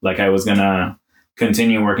if like I was gonna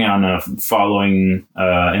continue working on a following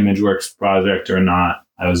ImageWorks project or not.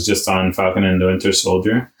 I was just on Falcon and the Winter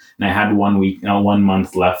Soldier, and I had 1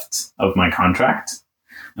 month left of my contract.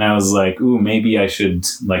 And I was like, ooh, maybe I should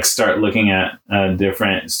like start looking at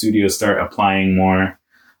different studios, start applying more.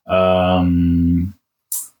 And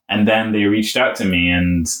then they reached out to me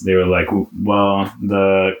and they were like, well,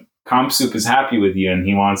 the Comp Soup is happy with you and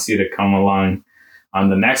he wants you to come along on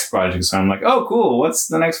the next project. So I'm like, oh, cool. What's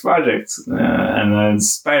the next project? And then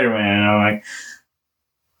Spider-Man. And I'm like,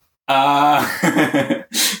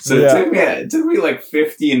 so it took me like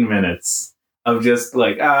 15 minutes of just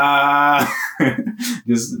like,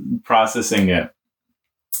 just processing it.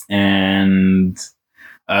 And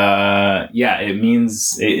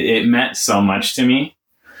it meant so much to me.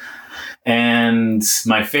 And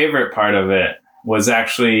my favorite part of it was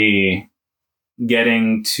actually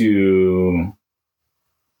getting to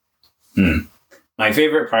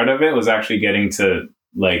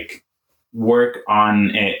like work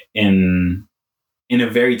on it in a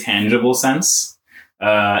very tangible sense.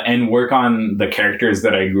 and work on the characters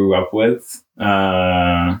that I grew up with.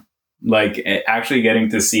 Like actually getting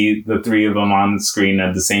to see the three of them on the screen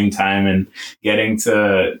at the same time and getting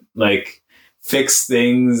to like fix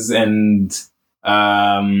things and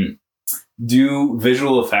do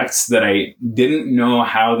visual effects that I didn't know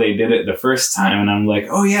how they did it the first time. And I'm like,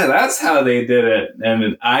 oh yeah, that's how they did it.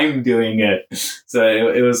 And I'm doing it. So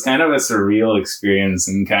it was kind of a surreal experience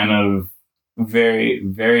and kind of very,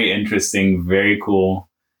 very interesting, very cool.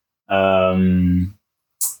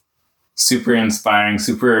 Super inspiring,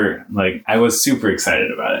 super, like, I was super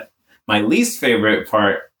excited about it. My least favorite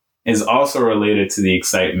part is also related to the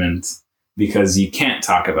excitement because you can't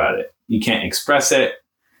talk about it. You can't express it.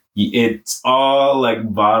 It's all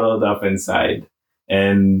like bottled up inside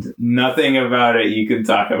and nothing about it you can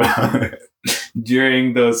talk about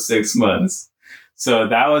during those 6 months. So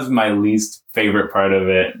that was my least favorite part of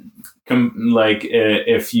it. Like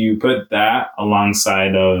if you put that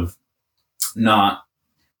alongside of not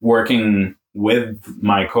working with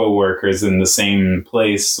my coworkers in the same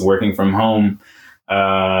place, working from home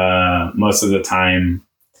most of the time.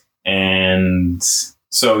 And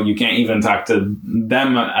so you can't even talk to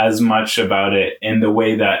them as much about it in the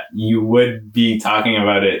way that you would be talking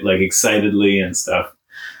about it like excitedly and stuff.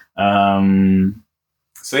 So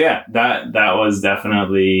yeah, that was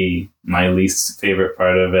definitely my least favorite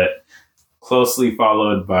part of it, closely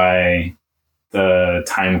followed by the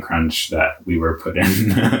time crunch that we were put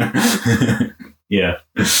in. Yeah.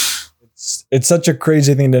 It's such a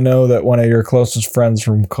crazy thing to know that one of your closest friends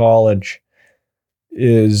from college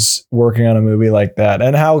is working on a movie like that.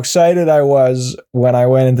 And how excited I was when I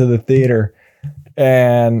went into the theater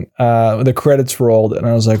and the credits rolled and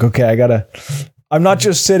I was like, okay, I'm not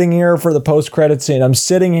just sitting here for the post-credit scene. I'm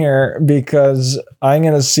sitting here because I'm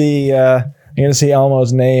going to see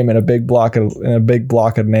Elmo's name in a big block of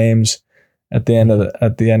names at the end of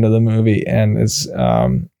the movie. And it's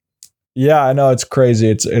yeah, I know, it's crazy.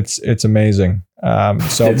 It's amazing. So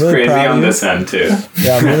it's I'm really crazy on this end too.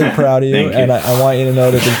 Yeah, I'm really proud of you. And I want you to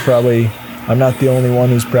know that I'm not the only one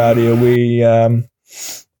who's proud of you. We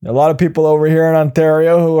a lot of people over here in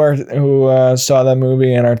Ontario who saw that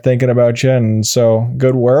movie and are thinking about you, and so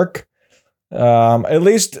good work. At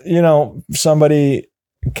least,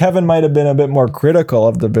 Kevin might have been a bit more critical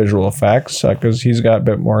of the visual effects because he's got a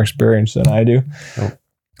bit more experience than I do. Oh.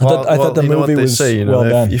 I thought the movie was well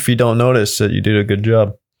done. If you don't notice it, you did a good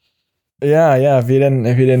job. Yeah. If you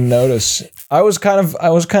didn't notice, I was kind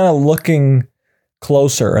of looking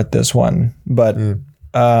closer at this one, but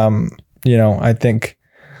I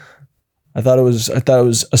thought it was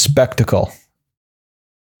a spectacle.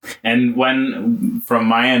 And from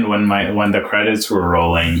my end, when the credits were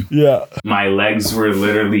rolling, yeah, my legs were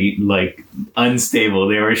literally like unstable.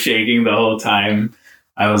 They were shaking the whole time.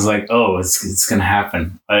 I was like, oh, it's going to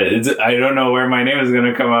happen. I don't know where my name is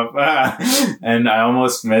going to come up. And I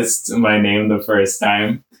almost missed my name the first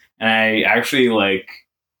time. And I actually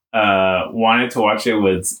wanted to watch it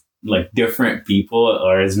with like different people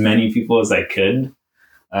or as many people as I could.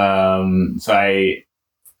 So I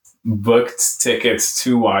booked tickets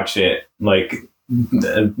to watch it like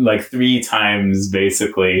 3 times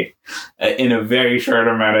basically in a very short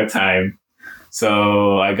amount of time.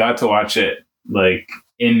 So I got to watch it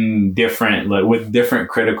with different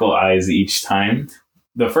critical eyes each time.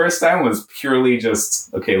 The first time was purely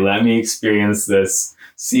just, okay, let me experience this,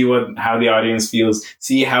 see how the audience feels,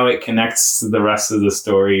 see how it connects to the rest of the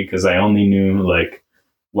story, because I only knew like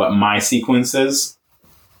what my sequence is.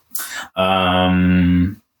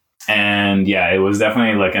 And yeah, it was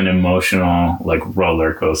definitely like an emotional like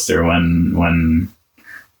roller coaster when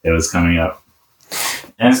it was coming up.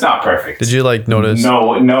 And it's not perfect. Did you notice?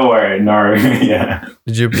 Nowhere. Yeah.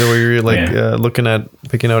 Were you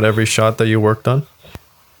picking out every shot that you worked on?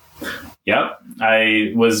 Yep.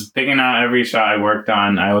 I was picking out every shot I worked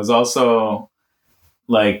on. I was also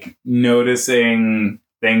noticing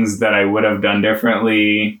things that I would have done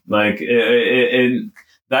differently.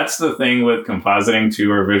 That's the thing with compositing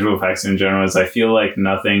too, or visual effects in general, is I feel like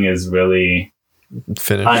nothing is really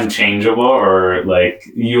finished, unchangeable, or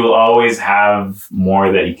you'll always have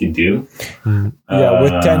more that you can do. Yeah,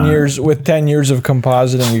 with 10 years of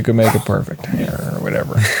compositing, you can make it perfect, or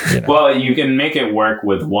whatever. Well, you can make it work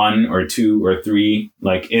with 1 or 2 or 3,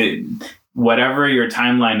 whatever your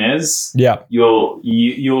timeline is. Yeah,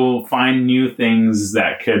 you'll find new things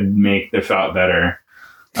that could make the shot better.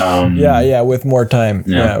 With more time.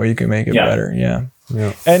 Yeah, you can make it better. Yeah.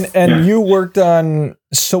 And you worked on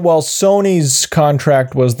Sony's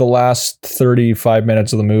contract was the last 35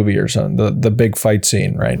 minutes of the movie or something, the big fight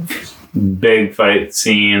scene, right? big fight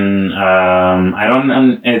scene. I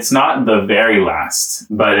don't. It's not the very last,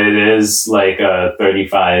 but it is like a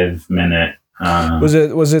 35-minute. Was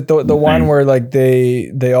it the one where like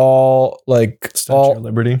they all like Statue of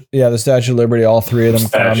Liberty? Yeah, the Statue of Liberty. All three of them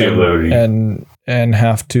come and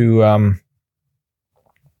have to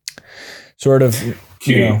sort of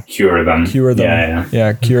cure them. Cure them.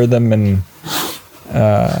 Yeah, cure them and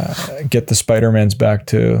get the Spider-Mans back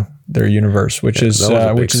to their universe, which is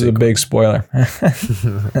a big spoiler.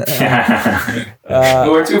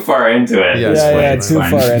 We're too far into it. Too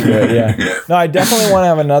far into it. Yeah. No, I definitely want to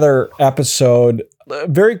have another episode.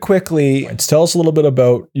 Very quickly, tell us a little bit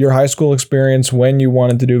about your high school experience, when you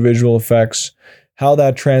wanted to do visual effects, how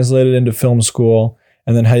that translated into film school,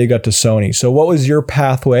 and then how you got to Sony. So, what was your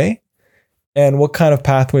pathway, and what kind of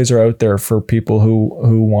pathways are out there for people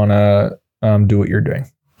who want to do what you're doing?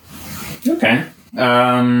 Okay.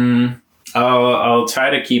 I'll try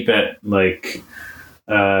to keep it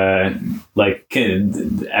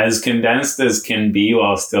as condensed as can be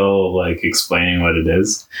while still like explaining what it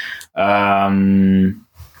is.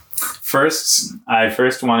 First, I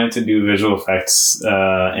wanted to do visual effects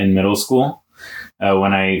in middle school.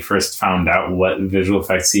 When I first found out what visual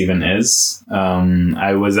effects even is,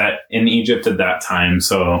 I was in Egypt at that time,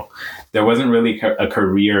 so there wasn't really a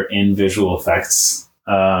career in visual effects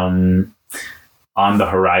on the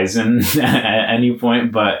horizon at any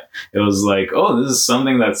point, but it was like, oh, this is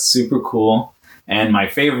something that's super cool. And my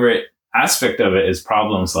favorite aspect of it is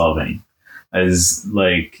problem solving. As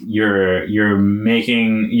like you're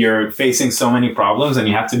facing so many problems and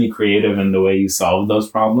you have to be creative in the way you solve those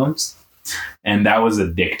problems. And that was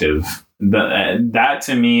addictive. That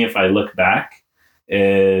to me, if I look back,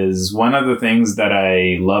 is one of the things that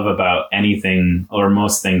I love about anything or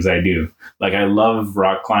most things I do. Like I love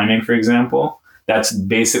rock climbing, for example. That's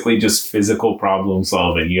basically just physical problem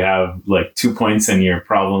solving. You have like 2 points and you're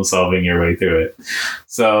problem solving your way through it.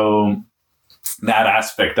 So that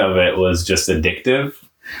aspect of it was just addictive.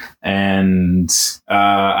 And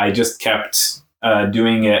I just kept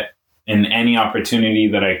doing it in any opportunity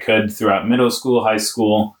that I could throughout middle school, high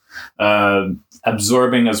school,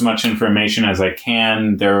 absorbing as much information as I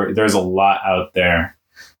can. There's a lot out there.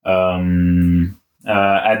 At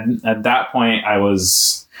that point, I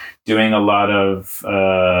was doing a lot of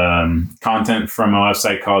content from a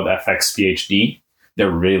website called FX PhD.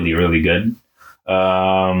 They're really, really good.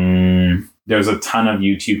 There's a ton of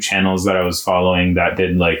YouTube channels that I was following that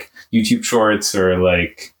did like YouTube shorts or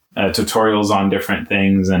like tutorials on different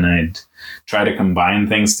things. And I'd try to combine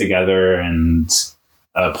things together and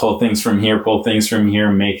pull things from here,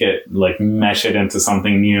 make it like mesh it into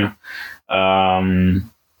something new.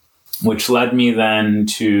 Which led me then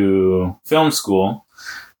to film school.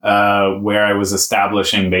 Where I was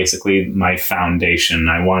establishing basically my foundation.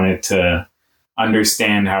 I wanted to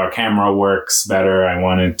understand how a camera works better. I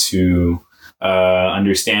wanted to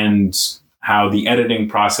understand how the editing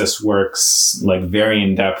process works, like very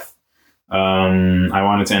in depth. I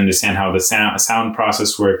wanted to understand how the sound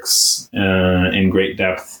process works in great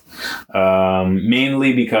depth,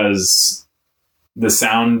 mainly because the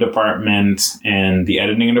sound department and the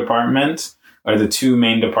editing department are the two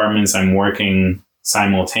main departments I'm working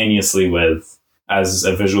simultaneously with as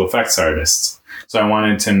a visual effects artist. So I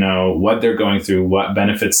wanted to know what they're going through, what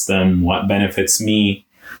benefits them, what benefits me,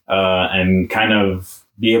 and kind of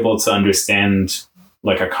be able to understand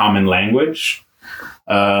like a common language,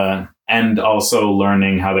 and also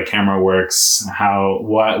learning how the camera works,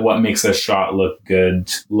 what makes a shot look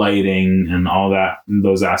good, lighting and all that,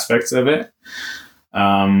 those aspects of it.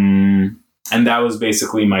 And that was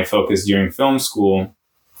basically my focus during film school.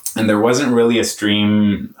 And there wasn't really a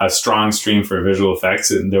strong stream for visual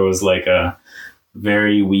effects. There was like a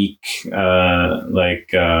very weak,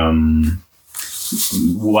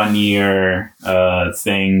 1 year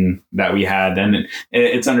thing that we had. And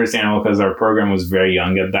it's understandable because our program was very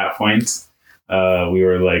young at that point. We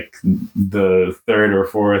were like the third or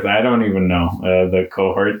fourth, I don't even know, the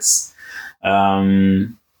cohorts.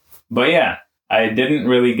 But yeah. I didn't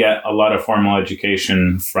really get a lot of formal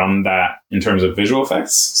education from that in terms of visual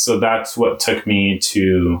effects. So that's what took me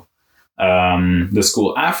to the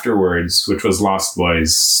school afterwards, which was Lost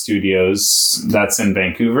Boys Studios. That's in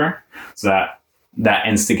Vancouver. So that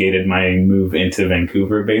instigated my move into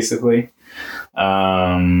Vancouver, basically.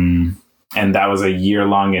 And that was a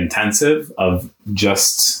year-long intensive of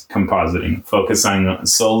just compositing, focusing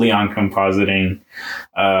solely on compositing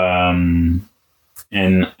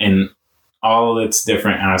in all its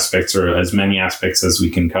different aspects, or as many aspects as we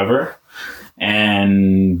can cover.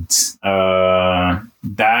 And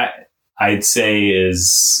that I'd say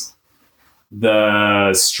is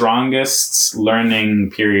the strongest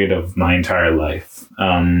learning period of my entire life.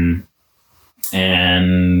 And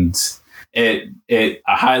it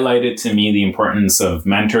highlighted to me the importance of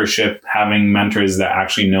mentorship, having mentors that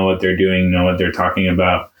actually know what they're doing, know what they're talking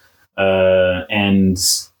about, and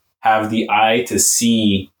have the eye to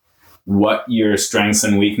see what your strengths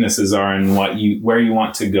and weaknesses are and where you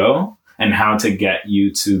want to go and how to get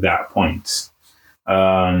you to that point.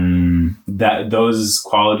 That those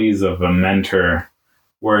qualities of a mentor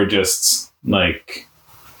were just like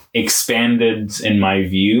expanded in my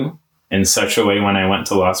view in such a way when I went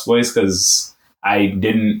to Lost Boys, because I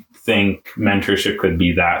didn't think mentorship could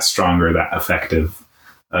be that strong or that effective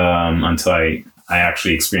until I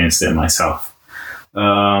actually experienced it myself.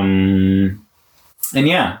 There's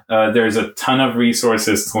a ton of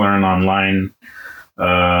resources to learn online.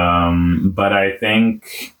 But I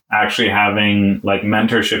think actually having like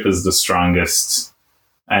mentorship is the strongest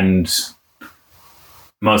and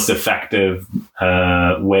most effective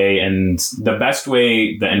way, and the best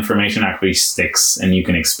way the information actually sticks and you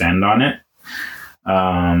can expand on it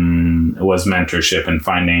was mentorship and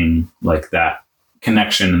finding like that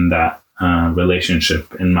connection and that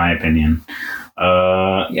relationship, in my opinion.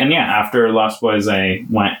 After Lost Boys, I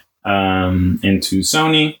went into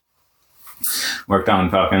Sony, worked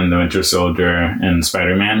on Falcon and the Winter Soldier and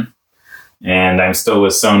Spider-Man, and I'm still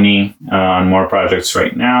with Sony on more projects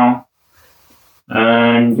right now.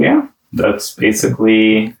 And that's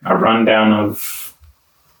basically a rundown of.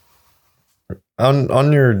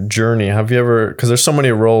 On your journey, have you ever, because there's so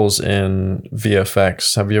many roles in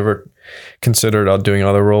VFX, have you ever considered doing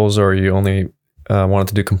other roles, or you only wanted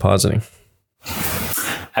to do compositing?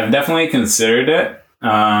 I've definitely considered it.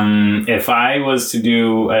 If I was to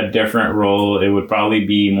do a different role, it would probably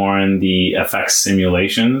be more in the effects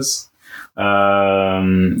simulations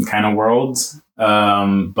kind of world.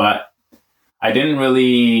 But I didn't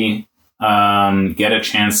really get a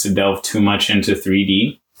chance to delve too much into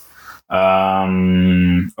 3D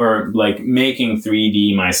or like making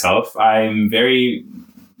 3D myself. I'm very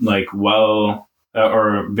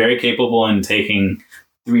very capable in taking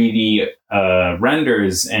 3D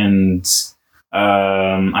renders, and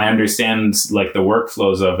I understand like the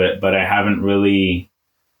workflows of it, but I haven't really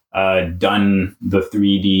done the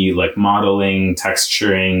 3D like modeling,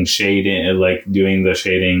 texturing, shading, like doing the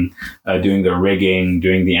shading, doing the rigging,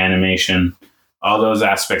 doing the animation. All those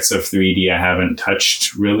aspects of 3D I haven't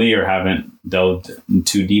touched really, or haven't delved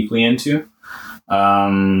too deeply into.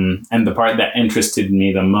 And the part that interested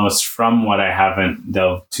me the most from what I haven't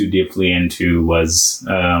delved too deeply into was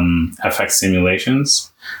FX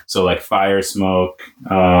simulations. So like fire, smoke,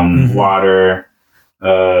 water,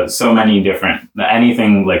 so many different,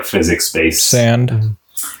 anything like physics based. Sand.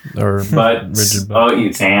 Or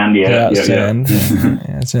rigid sand, sand.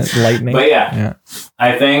 That's it. Lightning. But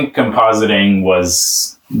I think compositing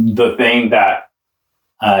was the thing that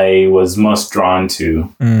I was most drawn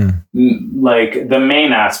to. Like the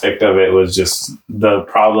main aspect of it was just the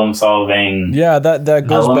problem solving. Yeah, that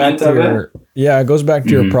goes back to it goes back to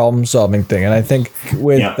your problem solving thing. And I think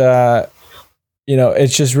with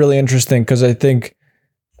it's just really interesting because I think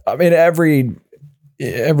every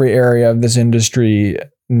area of this industry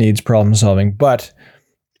needs problem solving, but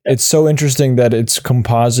it's so interesting that it's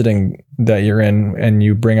compositing that you're in and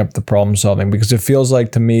you bring up the problem solving, because it feels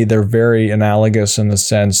like to me they're very analogous in the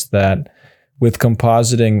sense that with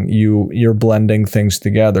compositing you're blending things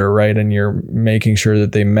together, right? And you're making sure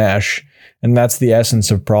that they mesh. And that's the essence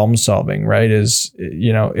of problem solving, right? Is,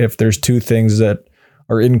 if there's two things that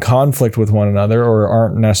are in conflict with one another or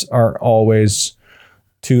aren't always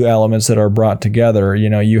two elements that are brought together,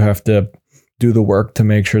 you have to do the work to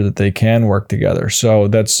make sure that they can work together. So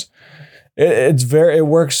it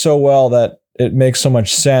works so well that it makes so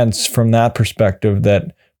much sense from that perspective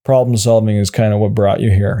that problem solving is kind of what brought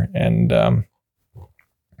you here. And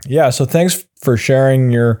so thanks for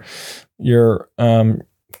sharing your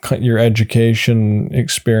education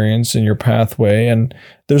experience and your pathway. And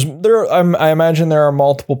I imagine there are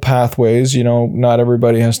multiple pathways. Not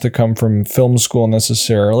everybody has to come from film school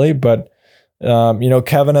necessarily, but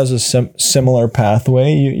Kevin has a similar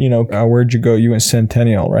pathway. Where'd you go? You went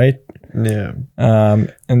Centennial, right? Yeah.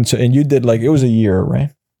 And you did it was a year,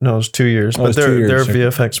 right? No, it was 2 years. But their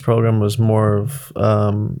VFX program was more of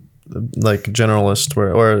like generalist,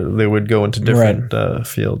 or they would go into different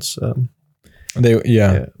fields. But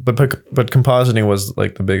compositing was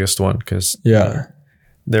like the biggest one because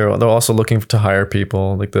they're also looking to hire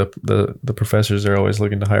people. Like the professors are always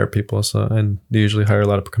looking to hire people, and they usually hire a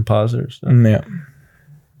lot of compositors.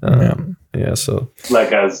 So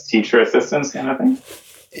like as teacher assistants kind of thing.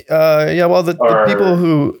 Yeah, well, the people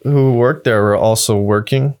who worked there were also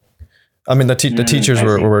working. I mean, the teachers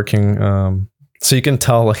were working. So you can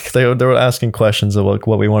tell, like, they were asking questions of like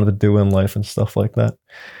what we wanted to do in life and stuff like that.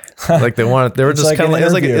 Like they were just kind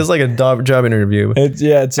of like, it was like a job interview. It's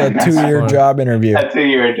a 2-year job interview. A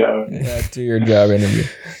 2-year job. Yeah, 2-year job interview.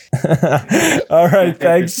 All right,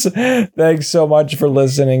 thanks so much for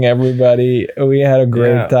listening, everybody. We had a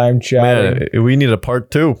great time chatting. Man, we need a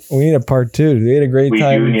part 2. We need a part 2. We had a great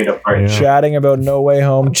time. We do need a part 2. Chatting about No Way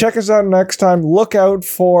Home. Check us out next time. Look out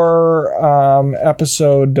for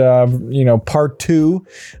episode part 2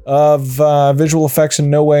 of visual effects in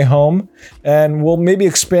No Way Home, and we'll maybe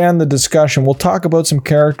expand the discussion. We'll talk about some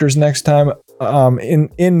characters next time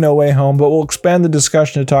in No Way Home, but we'll expand the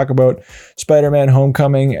discussion to talk about Spider-Man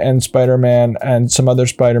Homecoming and Spider-Man and some other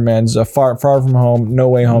Spider-Mans, Far From Home, No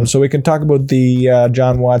Way Home. So we can talk about the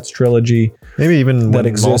John Watts trilogy. Maybe even when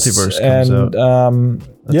Multiverse comes out.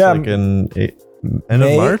 Like in end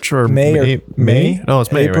of March or May? No,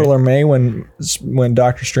 it's May. April or May when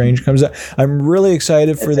Doctor Strange comes out. I'm really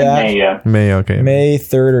excited for that. May, yeah. May, okay. May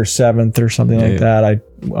 3rd or 7th or something like that.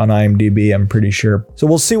 On IMDb, I'm pretty sure. So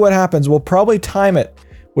we'll see what happens. We'll probably time it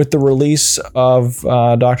with the release of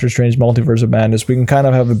Doctor Strange Multiverse of Madness. We can kind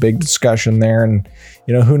of have a big discussion there, and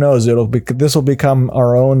who knows, this will become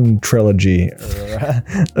our own trilogy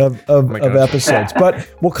of episodes, but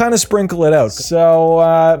we'll kind of sprinkle it out.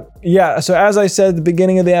 So so as I said at the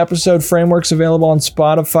beginning of the episode, Framework's available on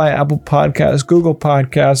Spotify, Apple Podcasts, Google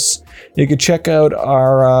Podcasts. You can check out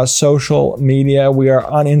our social media. We are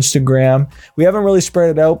on Instagram. We haven't really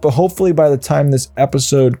spread it out, but hopefully by the time this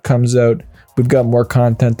episode comes out, we've got more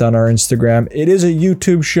content on our Instagram. It is a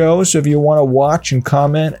YouTube show, so if you want to watch and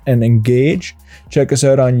comment and engage, check us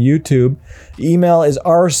out on YouTube. Email is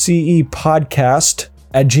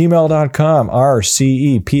rcepodcast@gmail.com.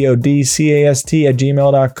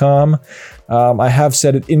 rcepodcast@gmail.com. I have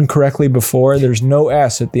said it incorrectly before. There's no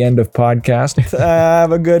S at the end of podcast.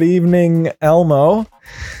 Have a good evening, Elmo.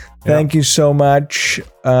 Thank you so much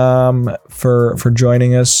for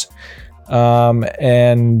joining us.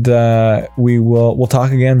 And we'll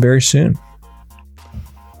talk again very soon.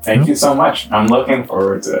 Thank you so much. I'm looking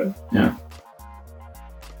forward to it. Yeah.